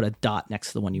put a dot next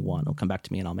to the one you want. It'll come back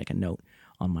to me, and I'll make a note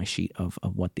on my sheet of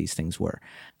what these things were.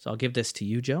 So I'll give this to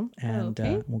you, Joe, and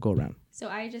Okay. we'll go around. So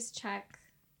I just check.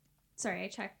 Sorry, I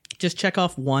check. Just check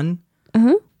off one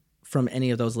from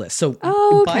any of those lists. So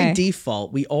Oh, by okay.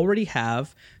 default, we already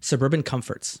have suburban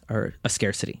comforts are a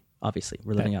scarcity. Obviously,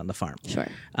 we're living out on the farm. Sure.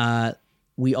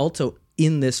 We also,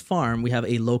 in this farm, we have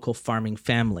a local farming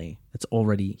family that's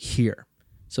already here.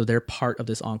 So they're part of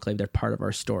this enclave. They're part of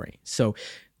our story. So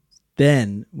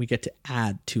then we get to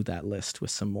add to that list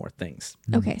with some more things.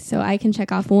 Okay, so I can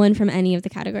check off one from any of the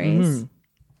categories.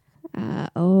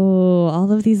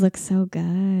 All of these look so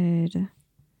good.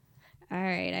 All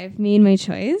right, I've made my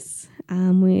choice.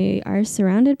 We are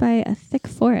surrounded by a thick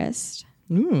forest.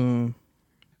 Mm.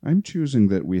 I'm choosing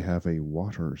that we have a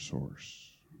water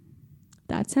source.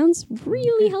 That sounds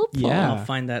really helpful. Yeah. I'll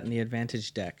find that in the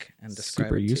advantage deck and describe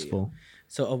Super it to you. useful.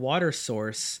 So a water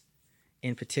source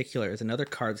in particular is another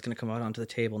card that's going to come out onto the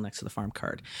table next to the farm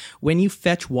card. When you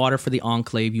fetch water for the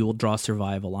enclave, you will draw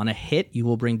survival. On a hit, you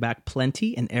will bring back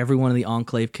plenty, and everyone in the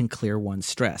enclave can clear one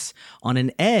stress. On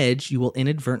an edge, you will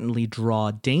inadvertently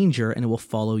draw danger, and it will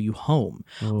follow you home.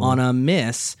 On a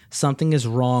miss, something is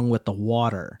wrong with the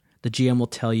water. The GM will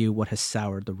tell you what has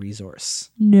soured the resource.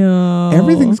 No.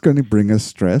 Everything's going to bring us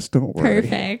stress. Don't worry.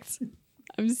 Perfect.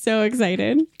 I'm so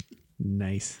excited.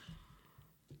 Nice.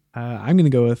 I'm going to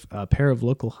go with a pair of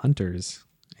local hunters,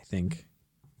 I think.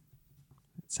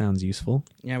 It sounds useful.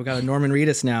 Yeah, we got a Norman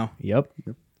Reedus now. Yep.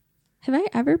 Have I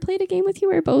ever played a game with you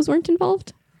where bows weren't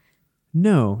involved?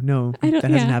 No, that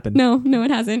hasn't happened. No,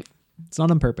 it hasn't. It's not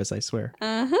on purpose, I swear.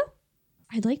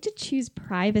 I'd like to choose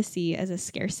privacy as a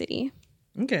scarcity.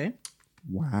 Okay.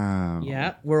 Wow.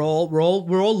 Yeah, we're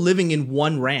all living in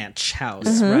one ranch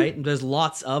house, right? And there's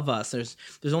lots of us. There's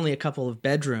only a couple of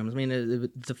bedrooms. I mean,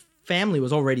 the family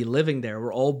was already living there.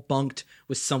 We're all bunked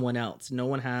with someone else. No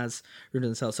one has room to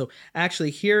themselves. So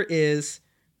actually, here is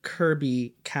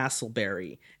Kirby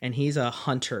Castleberry, and he's a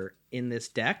hunter in this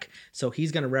deck. So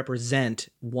he's going to represent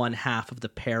one half of the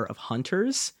pair of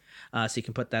hunters. So you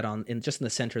can put that just in the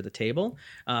center of the table.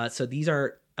 So these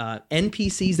are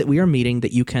NPCs that we are meeting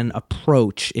that you can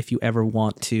approach if you ever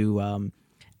want to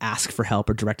ask for help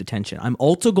or direct attention. I'm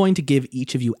also going to give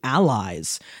each of you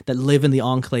allies that live in the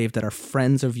enclave that are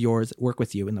friends of yours that work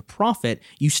with you. In the Prophet,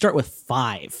 you start with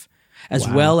 5. As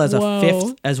well as a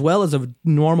fifth, as well as a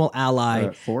normal ally.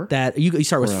 4? That you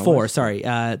start with 4. allies? Sorry,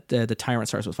 the tyrant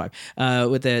starts with 5.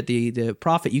 With the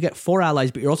prophet, you get 4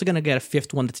 allies, but you're also going to get a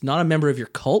 5th one that's not a member of your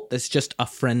cult. That's just a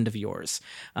friend of yours.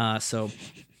 So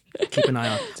keep an eye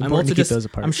on. I'm important to keep those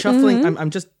apart. I'm shuffling. I'm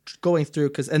just going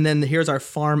through and then here's our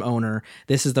farm owner.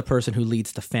 This is the person who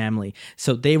leads the family.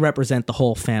 So they represent the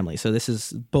whole family. So this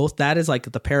is both. That is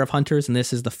like the pair of hunters, and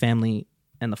this is the family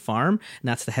and the farm, and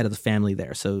that's the head of the family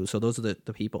there. So those are the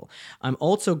people. I'm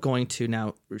also going to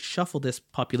now shuffle this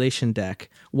population deck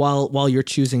while you're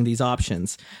choosing these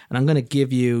options, and I'm going to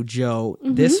give you, Joe,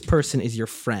 this person is your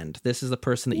friend. This is the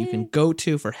person that you can go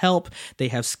to for help. They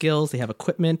have skills, they have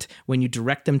equipment. When you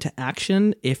direct them to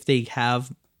action, if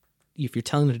you're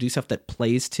telling them to do stuff that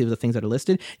plays to the things that are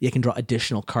listed, you can draw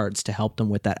additional cards to help them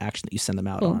with that action that you send them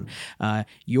out on.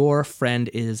 Your friend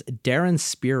is Darren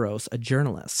Spiros, a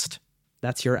journalist.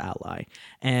 That's your ally.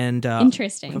 And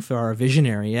Interesting. For our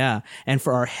visionary, yeah. And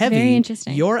for our heavy, Very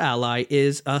interesting. your ally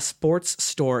is a sports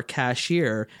store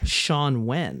cashier, Sean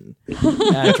Wen,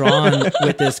 drawn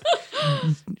with this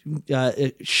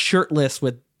shirtless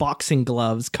with boxing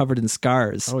gloves covered in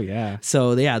scars. Oh, yeah.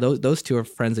 So yeah, those two are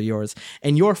friends of yours.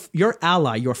 And your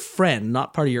ally, your friend,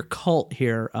 not part of your cult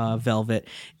here, Velvet,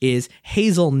 is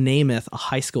Hazel Namath, a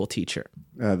high school teacher.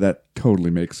 That totally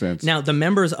makes sense. Now, the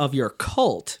members of your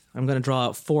cult, I'm going to draw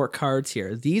out 4 cards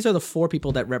here. These are the 4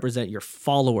 people that represent your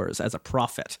followers as a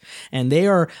prophet. And they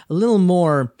are a little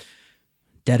more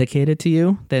dedicated to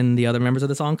you than the other members of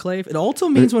this enclave. It also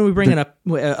means when we bring in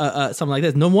something like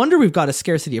this, no wonder we've got a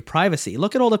scarcity of privacy.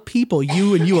 Look at all the people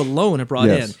you and you alone have brought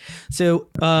Yes. in. So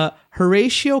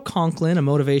Horatio Conklin, a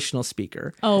motivational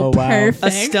speaker. Oh, wow.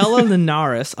 perfect. Estella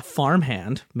Linares, a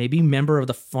farmhand, maybe member of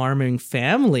the farming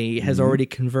family, has already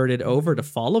converted over to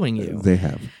following you. They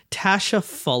have. Tasha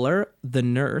Fuller, the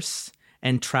nurse,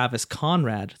 and Travis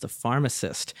Conrad, the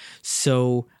pharmacist.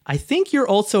 So I think you're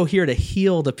also here to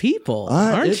heal the people,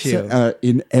 aren't It's, you?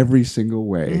 in every single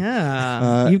way.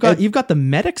 Yeah, you've got the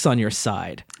medics on your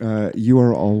side. You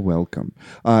are all welcome.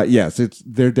 Yes,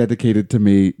 they're dedicated to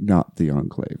me, not the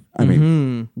Enclave. I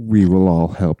mean, we will all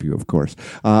help you, of course.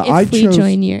 If we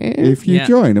join you. If you Yeah.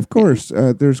 join, of course.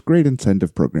 There's great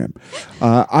incentive program.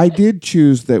 I did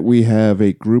choose that we have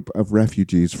a group of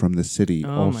refugees from the city Oh,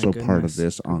 my also part of goodness.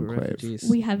 this Group of enclave. refugees.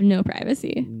 We have no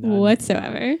privacy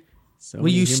whatsoever. So Will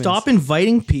many you humans. stop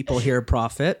inviting people here,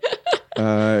 Prophet?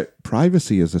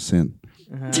 Privacy is a sin.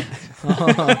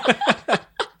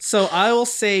 So I will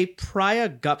say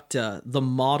Prayagupta, the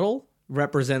model,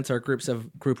 represents our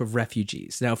group of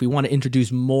refugees. Now, if we want to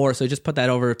introduce more, so just put that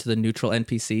over to the neutral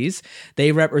NPCs.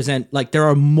 They represent, like, there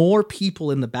are more people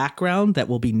in the background that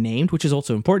will be named, which is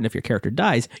also important. If your character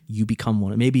dies, you become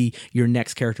one. Maybe your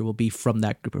next character will be from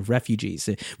that group of refugees.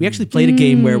 We actually played a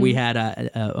game where we had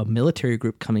a military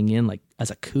group coming in, like,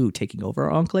 as a coup, taking over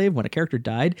our enclave. When a character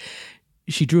died,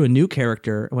 she drew a new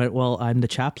character and went, well, I'm the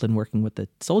chaplain working with the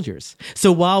soldiers.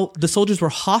 So while the soldiers were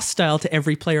hostile to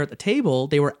every player at the table,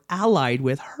 they were allied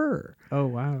with her. Oh,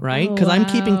 wow. Right? Oh, Because I'm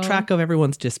keeping wow. track of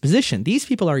everyone's disposition. These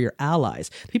people are your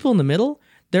allies. People in the middle,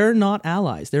 they're not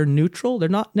allies. They're neutral. They're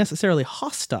not necessarily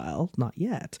hostile, not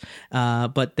yet.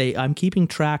 But I'm keeping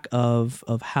track of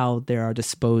how they are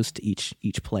disposed to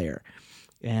each player.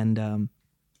 And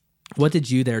what did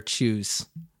you there choose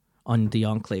on the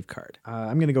Enclave card?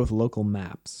 I'm going to go with local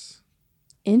maps.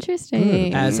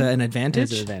 Interesting. As an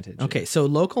advantage? As an advantage, Okay, so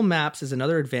local maps is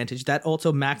another advantage. That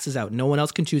also maxes out. No one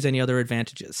else can choose any other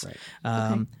advantages.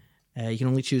 Right. You can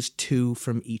only choose 2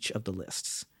 from each of the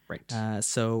lists. Right.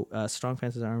 So strong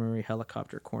fences, armory,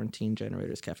 helicopter, quarantine,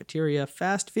 generators, cafeteria,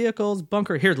 fast vehicles,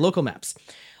 bunker. Here, local maps.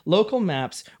 Local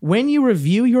maps. When you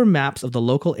review your maps of the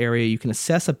local area, you can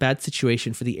assess a bad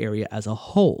situation for the area as a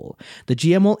whole. The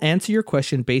GM will answer your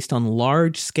question based on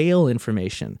large-scale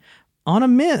information. On a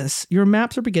miss, your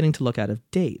maps are beginning to look out of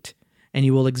date, and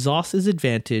you will exhaust this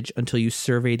advantage until you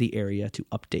survey the area to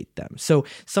update them. So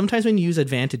sometimes when you use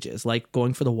advantages, like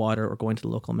going for the water or going to the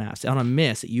local maps, on a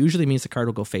miss, it usually means the card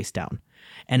will go face down,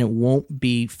 and it won't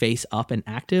be face up and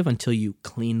active until you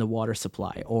clean the water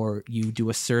supply or you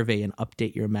do a survey and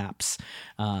update your maps.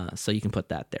 So you can put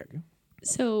that there.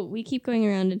 So we keep going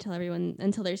around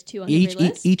until there's 2 on every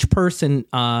list. Each person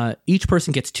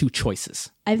gets 2 choices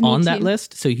I've made on that 2.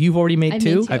 list. So you've already made I've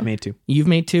 2. made 2. I've made 2. You've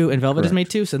made 2, and Velvet has Correct. made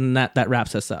 2. So then that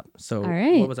wraps us up. So All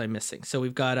right. what was I missing? So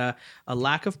we've got a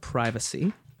lack of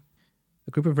privacy,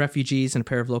 a group of refugees, and a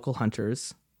pair of local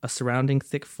hunters, a surrounding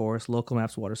thick forest, local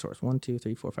maps, water source. 1, 2,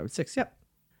 3, 4, 5, 6. Yep.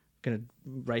 I'm gonna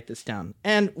write this down.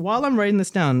 And while I'm writing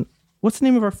this down, what's the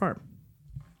name of our farm?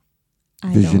 I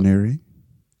don't- Visionary.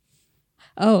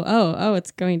 Oh, it's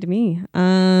going to me.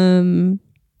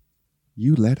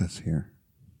 You led us here.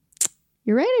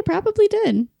 You're right. I probably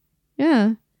did.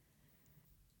 Yeah.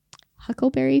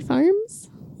 Huckleberry Farms.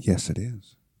 Yes, it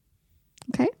is.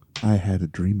 Okay. I had a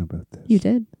dream about this. You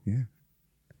did. Yeah.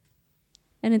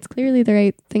 And it's clearly the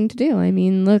right thing to do. I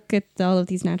mean, look at all of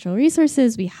these natural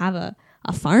resources. We have a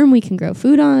farm we can grow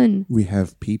food on. We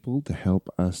have people to help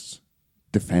us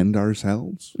defend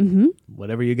ourselves. Mm-hmm.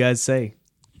 Whatever you guys say.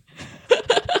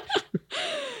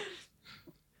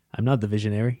 I'm not the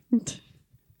visionary.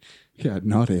 Yeah,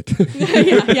 not it.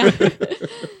 yeah.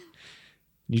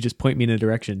 You just point me in a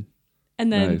direction.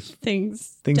 And then Nice.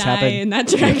 things Things die happen. in that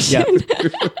direction.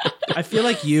 I feel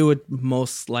like you would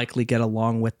most likely get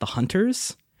along with the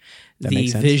hunters. That The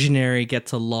makes sense. visionary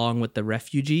gets along with the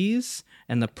refugees,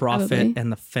 and the prophet Probably.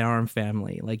 and the farm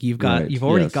family. Like you've Right,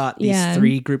 already yes. got these Yeah.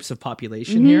 3 groups of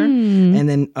population here, and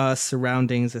then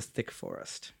surroundings a thick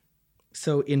forest.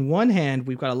 So in one hand,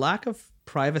 we've got a lack of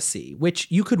privacy, which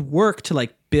you could work to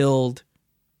like build.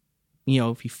 You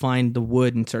know, if you find the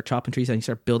wood and start chopping trees and you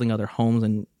start building other homes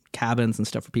and cabins and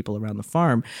stuff for people around the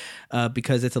farm,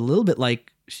 because it's a little bit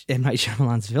like M. Night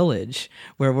Shyamalan's Village,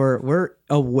 where we're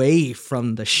away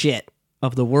from the shit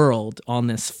of the world on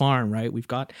this farm, right? We've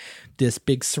got this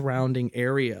big surrounding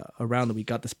area around that. We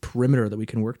got this perimeter that we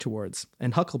can work towards.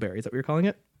 And Huckleberry, is that what you're calling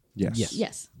it? Yes.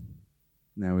 Yes.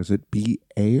 Now, is it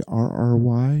Barry?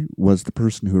 Was the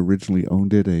person who originally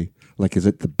owned it is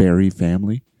it the Berry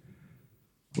family?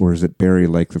 Or is it berry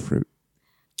like the fruit?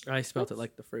 I spelt it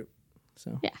like the fruit.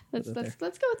 So Yeah. Let's Put it go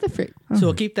with the fruit. So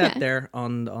we'll keep that Yeah. there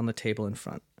on the table in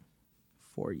front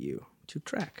for you to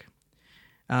track.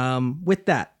 With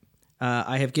that,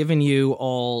 I have given you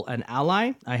all an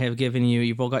ally.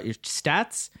 You've all got your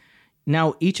stats.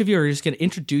 Now, each of you are just going to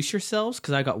introduce yourselves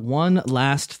because I got one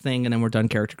last thing and then we're done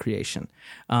character creation.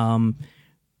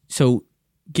 So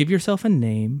give yourself a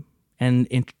name and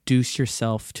introduce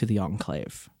yourself to the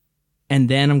Enclave. And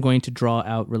then I'm going to draw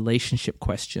out relationship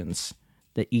questions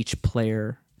that each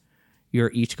player,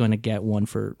 you're each going to get one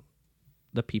for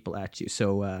the people at you.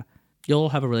 So you'll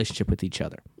have a relationship with each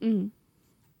other. Mm.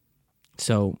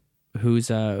 So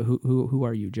who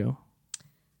are you, Joe?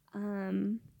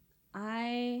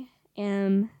 I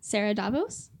am Sarah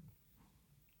Davos.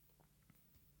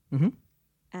 Mhm.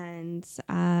 And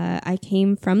I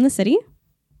came from the city.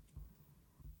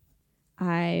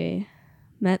 I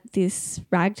met this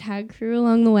ragtag crew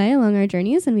along the way, along our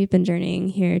journeys, and we've been journeying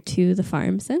here to the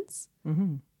farm since.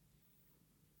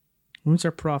 Who's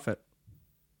our prophet?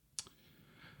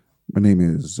 My name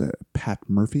is Pat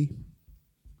Murphy.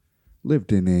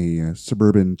 Lived in a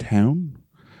suburban town.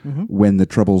 When the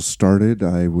troubles started,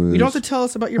 I was... You don't have to tell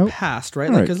us about your past, right?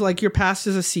 All right. Because your past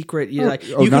is a secret. You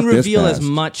Oh, you not can this reveal as past.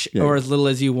 much Yeah. or as little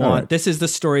as you want. right. This is the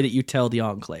story that you tell the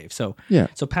Enclave. So Yeah.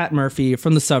 So Pat Murphy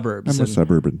from the suburbs. I'm a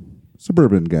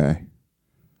suburban guy.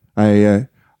 I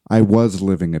was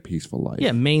living a peaceful life.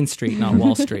 Yeah, Main Street, not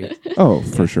Wall Street. Oh,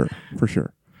 for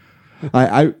sure.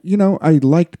 I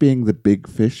liked being the big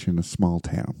fish in a small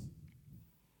town.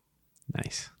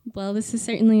 Nice. Well, this is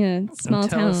certainly a small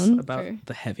Tell us town. about for-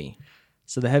 the heavy.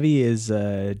 So the heavy is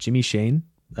Jimmy Shane.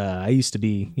 I used to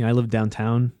be, I lived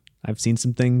downtown. I've seen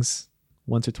some things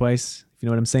once or twice, if you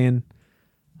know what I'm saying.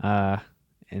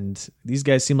 And these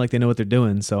guys seem like they know what they're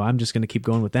doing, so I'm just going to keep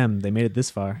going with them. They made it this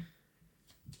far.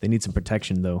 They need some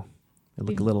protection, though. They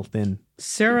look a little thin.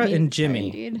 Sarah and Sorry,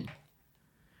 Jimmy. dude.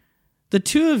 The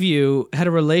two of you had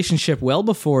a relationship well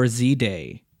before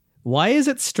Z-Day. Why is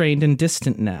it strained and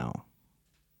distant now?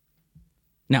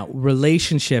 Now,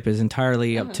 relationship is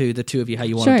entirely up to the two of you how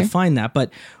you want to Sure. define that,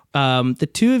 but the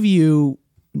two of you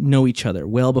know each other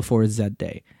well before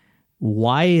Z-Day.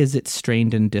 Why is it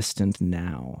strained and distant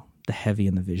now, the heavy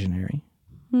and the visionary?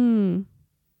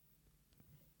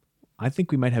 I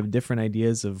think we might have different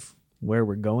ideas of where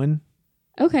we're going.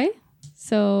 Okay.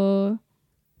 So,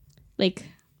 like,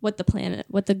 what the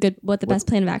best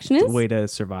plan of action is? The way to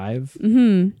survive.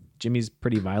 Mm-hmm. Jimmy's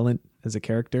pretty violent as a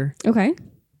character. Okay.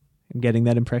 I'm getting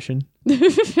that impression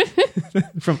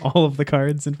from all of the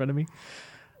cards in front of me.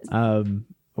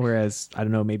 Whereas, I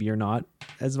don't know, maybe you're not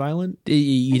as violent.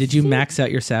 Did you max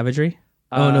out your savagery?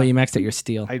 Oh no, you maxed out your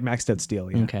steel. I maxed out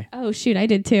steel, yeah. Okay. Oh shoot, I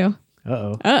did too.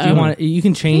 Uh-oh. Do you want? You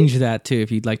can change that too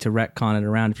if you'd like to retcon it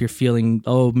around. If you're feeling,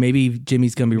 oh, maybe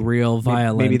Jimmy's gonna be real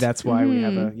violent. Maybe that's why we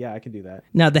have a... Yeah, I can do that.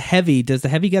 Now the heavy. Does the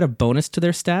heavy get a bonus to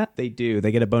their stat? They do.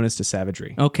 They get a bonus to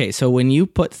savagery. Okay, so when you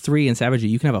put 3 in savagery,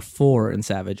 you can have a 4 in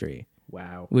savagery,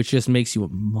 Wow. which just makes you a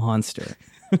monster.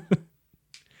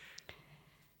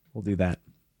 We'll do that.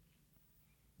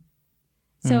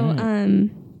 So,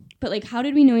 but like, how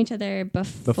did we know each other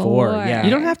before? yeah. You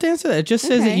don't have to answer that. It just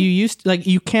says that Okay. you used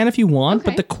you can if you want, but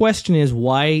Okay. the question is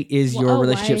why is your Well,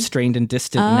 relationship why? strained and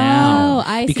distant Oh, now?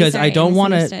 I see. Because Sorry, I don't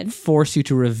want to misunderstood. force you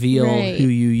to reveal Right. who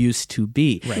you used to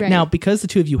be. Right. Now, because the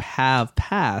two of you have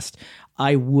passed,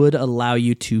 I would allow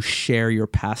you to share your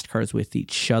past cards with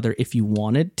each other if you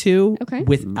wanted to, Okay.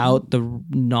 without the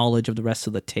knowledge of the rest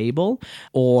of the table,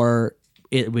 or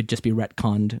it would just be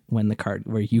retconned when the card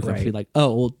where you can Right. be like,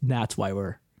 oh, well, that's why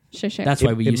we're. Sure. That's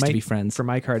why we It used to might- be friends. For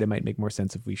my card, it might make more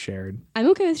sense if we shared. I'm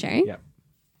okay with sharing. Yeah.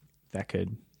 That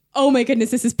could... Oh my goodness,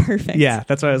 this is perfect. Yeah,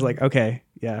 that's why I was like, okay,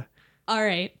 yeah. All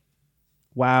right.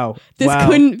 Wow. This wow.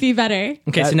 couldn't be better.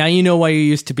 Okay, so now you know why you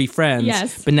used to be friends.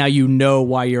 Yes. But now you know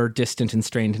why you're distant and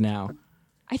strained now.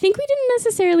 I think we didn't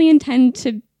necessarily intend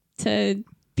to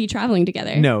be traveling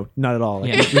together. No, not at all.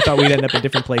 Like, Yeah. we thought we'd end up in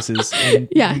different places, and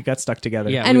Yeah. we got stuck together.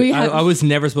 Yeah, And we have- I was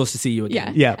never supposed to see you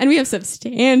again. Yeah. Yeah. And we have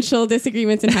substantial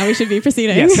disagreements in how we should be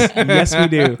proceeding. Yes, yes, we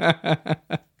do.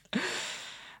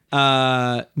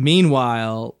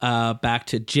 Meanwhile, back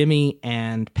to Jimmy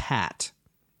and Pat.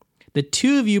 The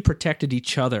two of you protected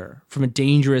each other from a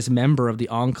dangerous member of the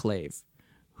Enclave.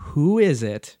 Who is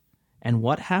it, and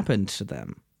what happened to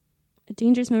them? A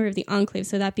dangerous member of the Enclave.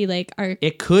 So that'd be like our...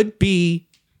 It could be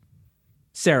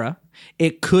Sarah.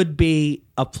 It could be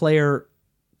a player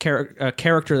a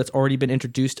character that's already been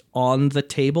introduced on the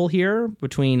table here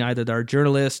between either our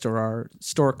journalist or our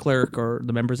store clerk or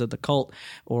the members of the cult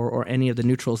or any of the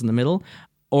neutrals in the middle.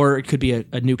 Or it could be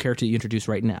a new character you introduce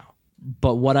right now.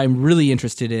 But what I'm really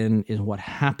interested in is what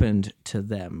happened to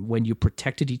them when you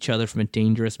protected each other from a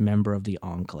dangerous member of the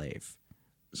Enclave.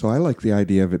 So I like the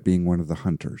idea of it being one of the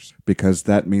hunters, because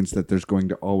that means that there's going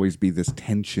to always be this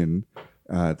tension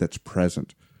that's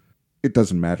present. It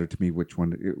doesn't matter to me which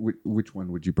one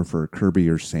would you prefer, Kirby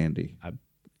or Sandy?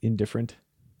 Indifferent.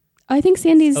 I think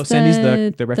Sandy's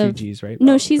Sandy's the refugees, right?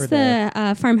 No, she's Or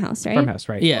the farmhouse, right? farmhouse,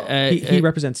 right? Yeah, he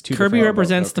represents two. Kirby different-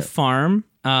 represents the farm.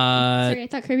 Sorry, I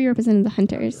thought Kirby represented the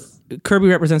hunters. Kirby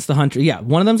represents the hunter. Yeah,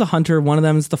 one of them's a hunter, one of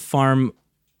them's the farm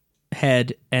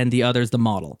head, and the other's the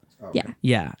model. Yeah.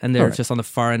 Yeah, and they're Alright. just on the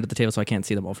far end of the table, so I can't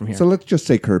see them all from here. So let's just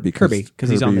say Kirby, because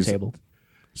he's on the Kirby's- table.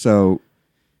 So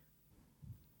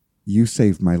you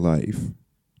saved my life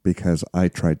because I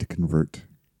tried to convert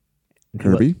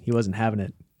Kirby, He wasn't having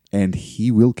it. and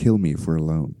he will kill me for a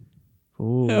loan.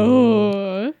 Ooh.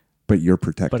 Oh. But you're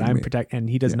protecting But I'm me. and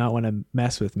he does not want to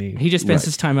mess with me. He just spends Right.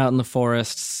 his time out in the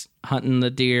forests hunting the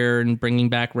deer and bringing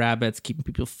back rabbits, keeping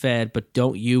people fed, but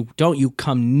don't you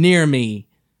come near me,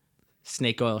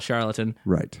 snake oil charlatan.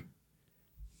 Right.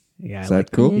 Yeah, Is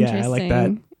that cool? Yeah, I like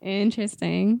that.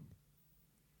 Interesting.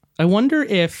 I wonder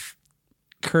if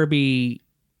Kirby,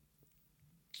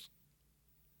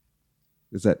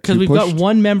 Is that because too we've pushed? got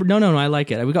one member. No, I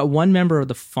like it. We got one member of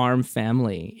the farm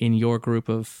family in your group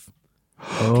of.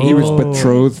 He was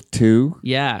betrothed too.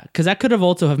 Yeah, because that could have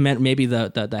also have meant maybe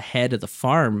the head of the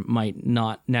farm might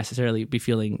not necessarily be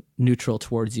feeling neutral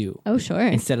towards you. Oh, sure.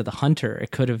 Instead of the hunter, it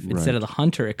could have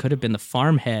been the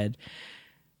farm head.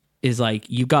 Is like,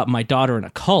 you got my daughter in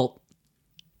a cult,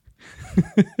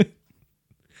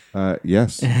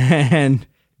 Yes. and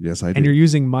Yes, I And did. you're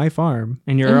using my farm.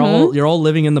 you're all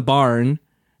living in the barn,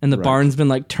 and the barn's been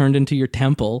like turned into your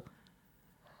temple,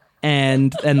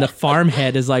 and the farm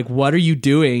head is like, what are you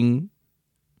doing?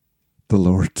 The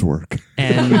Lord's work.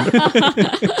 And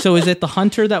so is it the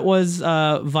hunter that was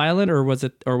violent, or was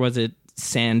it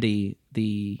Sandy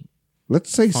the? Let's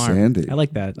say Farm. Sandy. I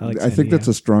like that. I think that's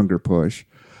a stronger push.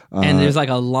 And there's like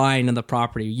a line in the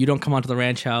property. You don't come onto the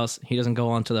ranch house. He doesn't go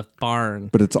onto the barn.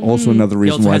 But it's also another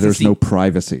reason also why hasn't there's no seen-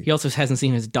 privacy. He also hasn't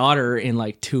seen his daughter in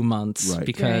like 2 months Right.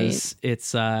 because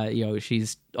it's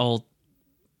she's all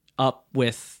up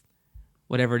with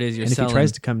whatever it is you're And if selling. he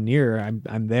tries to come near,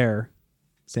 I'm there,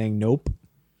 saying nope,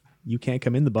 you can't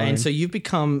come in the barn. And so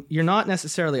you're not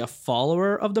necessarily a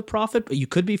follower of the prophet, but you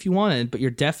could be if you wanted, but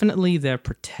you're definitely their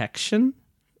protection.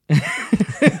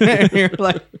 You're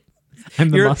like, I'm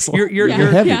the you're muscle. you're Yeah.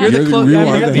 you're, Heavy. you're You're the the- clo- you yeah,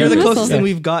 are you're the you're the heavy. closest thing Yeah.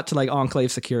 we've got to like enclave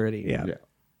security. yeah. Yeah.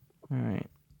 All right.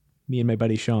 Me and my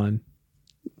buddy Sean.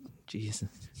 Jesus.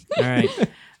 All right.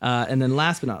 And then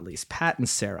last but not least, Pat and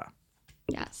Sarah.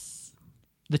 Yes.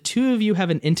 The two of you have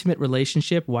an intimate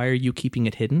relationship. Why are you keeping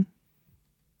it hidden?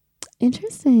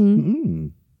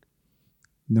 Interesting.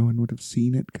 No one would have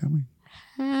seen it coming.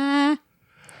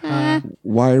 Uh,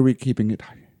 Why are we keeping it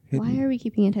hidden? why are we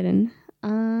keeping it hidden? I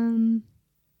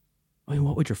mean,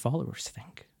 what would your followers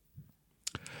think?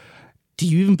 Do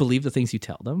you even believe the things you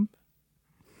tell them?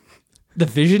 The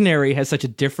visionary has such a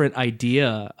different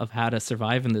idea of how to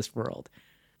survive in this world.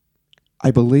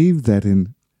 I believe that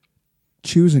in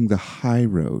choosing the high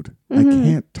road, I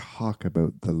can't talk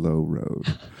about the low road.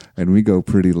 And we go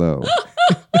pretty low.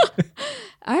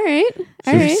 All right. So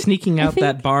All you're right. sneaking I out think-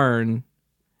 that barn.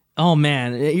 Oh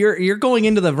man, you're going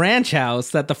into the ranch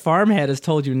house that the farmhead has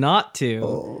told you not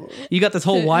to. You got this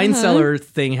whole wine cellar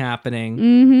thing happening.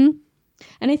 Mm-hmm.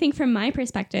 And I think from my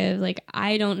perspective, like,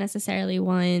 I don't necessarily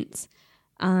want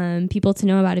people to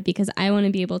know about it because I want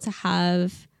to be able to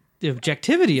have The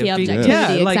objectivity of the being,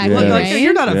 objectivity. like, Exactly. like, Right?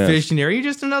 you're not a Yes. visionary. You're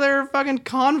just another fucking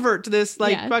convert to this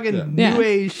like Yeah. fucking Yeah. new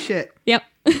age shit. Yep.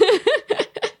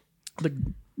 Like,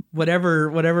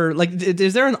 whatever. Like,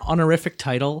 is there an honorific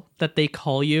title that they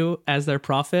call you as their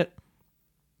prophet?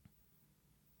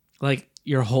 Like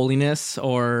Your Holiness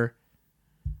or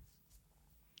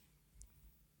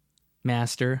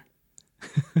Master,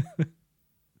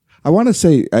 I want to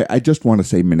say, I just want to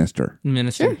say minister.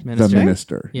 Minister, The Minister.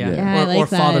 minister. Yeah, Yeah, I or like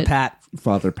Father that. Pat.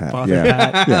 Father Pat. Father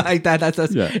yeah. Pat. Yeah. Like that.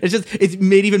 That's Yeah. it's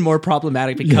made even more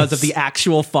problematic because of Yes. the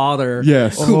actual father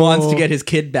Yes. who wants to Oh. get his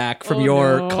kid back from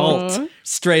your cult,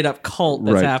 straight up cult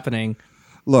that's Right. happening.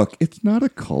 Look, it's not a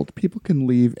cult. People can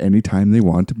leave anytime they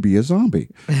want to be a zombie.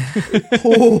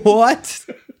 What?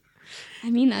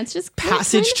 I mean, that's just what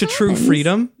Passage kind to of true happens.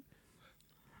 freedom.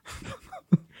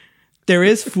 There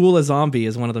is Fool a Zombie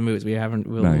is one of the moves. We'll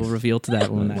Nice. reveal to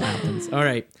that when that happens. All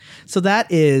right. So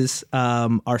that is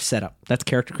our setup. That's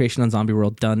character creation on Zombie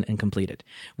World done and completed.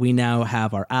 We now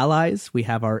have our allies. We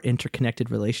have our interconnected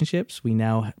relationships. We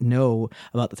now know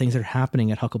about the things that are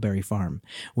happening at Huckleberry Farm.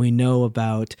 We know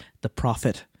about the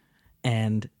prophet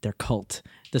and their cult,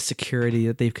 the security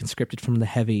that they've conscripted from the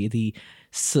heavy, the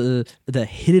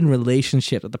hidden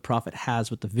relationship that the prophet has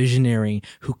with the visionary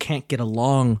who can't get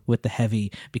along with the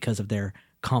heavy because of their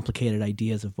complicated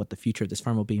ideas of what the future of this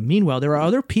farm will be. Meanwhile, there are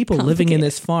other people living in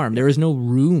this farm. There is no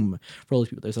room for all these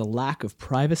people. There's a lack of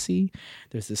privacy.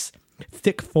 There's this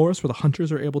thick forest where the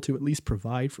hunters are able to at least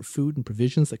provide for food and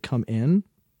provisions that come in.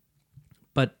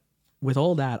 But with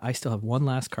all that, I still have one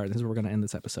last card. This is where we're going to end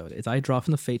this episode. It's I draw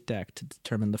from the fate deck to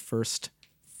determine the first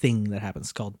thing that happens.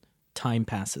 It's called Time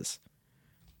Passes.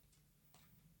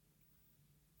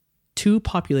 2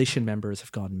 population members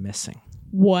have gone missing.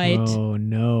 What? Oh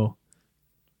no.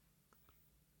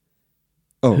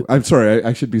 Oh, I'm sorry.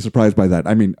 I should be surprised by that.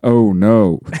 I mean, oh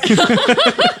no.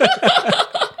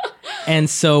 And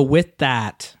so with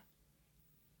that,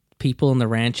 people in the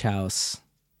ranch house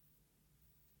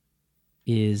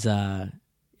is,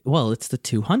 it's the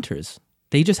 2 hunters.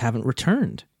 They just haven't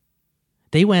returned.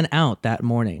 They went out that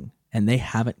morning and they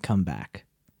haven't come back.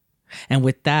 And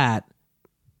with that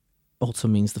also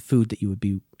means the food that you would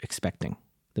be expecting,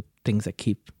 the things that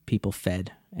keep people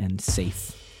fed and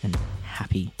safe and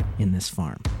happy in this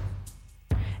farm.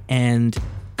 And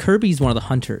Kirby's one of the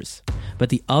hunters, but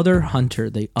the other hunter,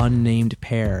 the unnamed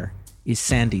pair, is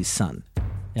Sandy's son,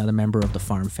 the other member of the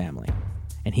farm family.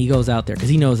 And he goes out there because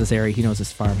he knows this area, he knows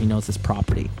this farm, he knows this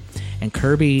property. And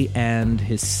Kirby and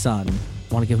his son,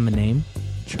 want to give him a name?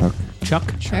 Chuck.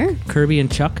 Sure. Kirby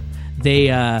and Chuck, they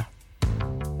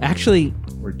actually...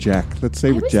 Or Jack. Let's say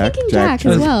I with was Jack. thinking Jack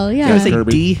as well, I yeah. was say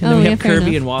Kirby. D, and then Oh, we yeah, have fair Kirby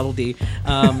enough. and Waddle Dee.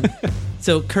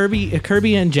 So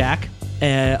Kirby and Jack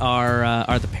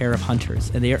are the pair of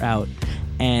hunters, and they are out,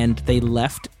 and they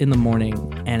left in the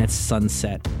morning, and it's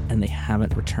sunset, and they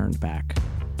haven't returned back,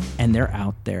 and they're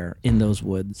out there in those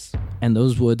woods, and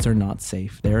those woods are not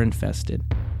safe. They're infested,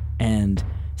 and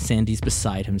Sandy's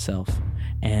beside himself,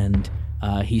 and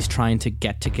he's trying to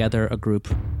get together a group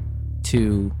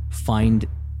to find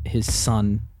his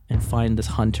son and find this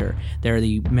hunter. There are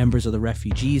the members of the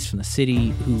refugees from the city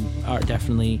who are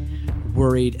definitely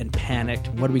worried and panicked.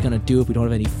 What are we going to do if we don't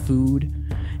have any food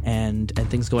and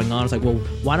things going on? It's like, well,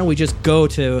 why don't we just go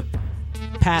to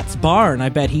Pat's barn? I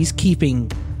bet he's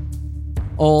keeping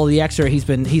all the extra he's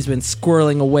been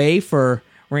squirreling away for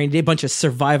rainy day. A bunch of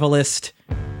survivalist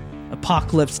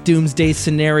apocalypse doomsday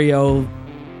scenario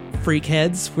freak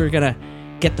heads. We're going to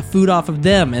get the food off of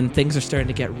them, and things are starting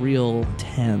to get real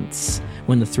tense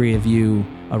when the three of you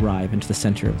arrive into the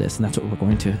center of this. And that's what we're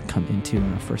going to come into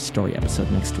in our first story episode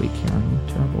next week here on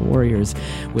Terrible Warriors,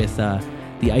 with the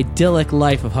idyllic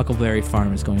life of Huckleberry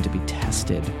Farm is going to be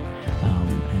tested,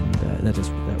 and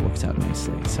that works out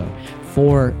nicely. So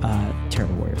for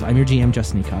Terrible Warriors, I'm your GM,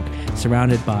 Justin Eacock,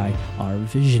 surrounded by our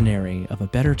visionary of a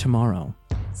better tomorrow,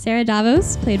 Sarah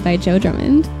Davos, played by Joe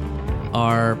Drummond.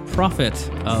 our prophet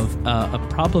of a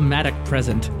problematic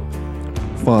present,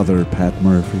 Father Pat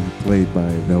Murphy, played by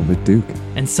Velvet Duke.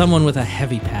 and someone with a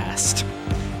heavy past.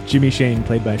 Jimmy Shane,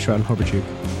 played by Shroud Horberchuk.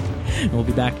 And we'll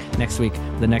be back next week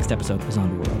with the next episode of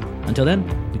Zombie World. Until then,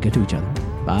 be good to each other.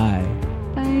 Bye.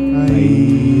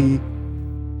 Bye. Bye.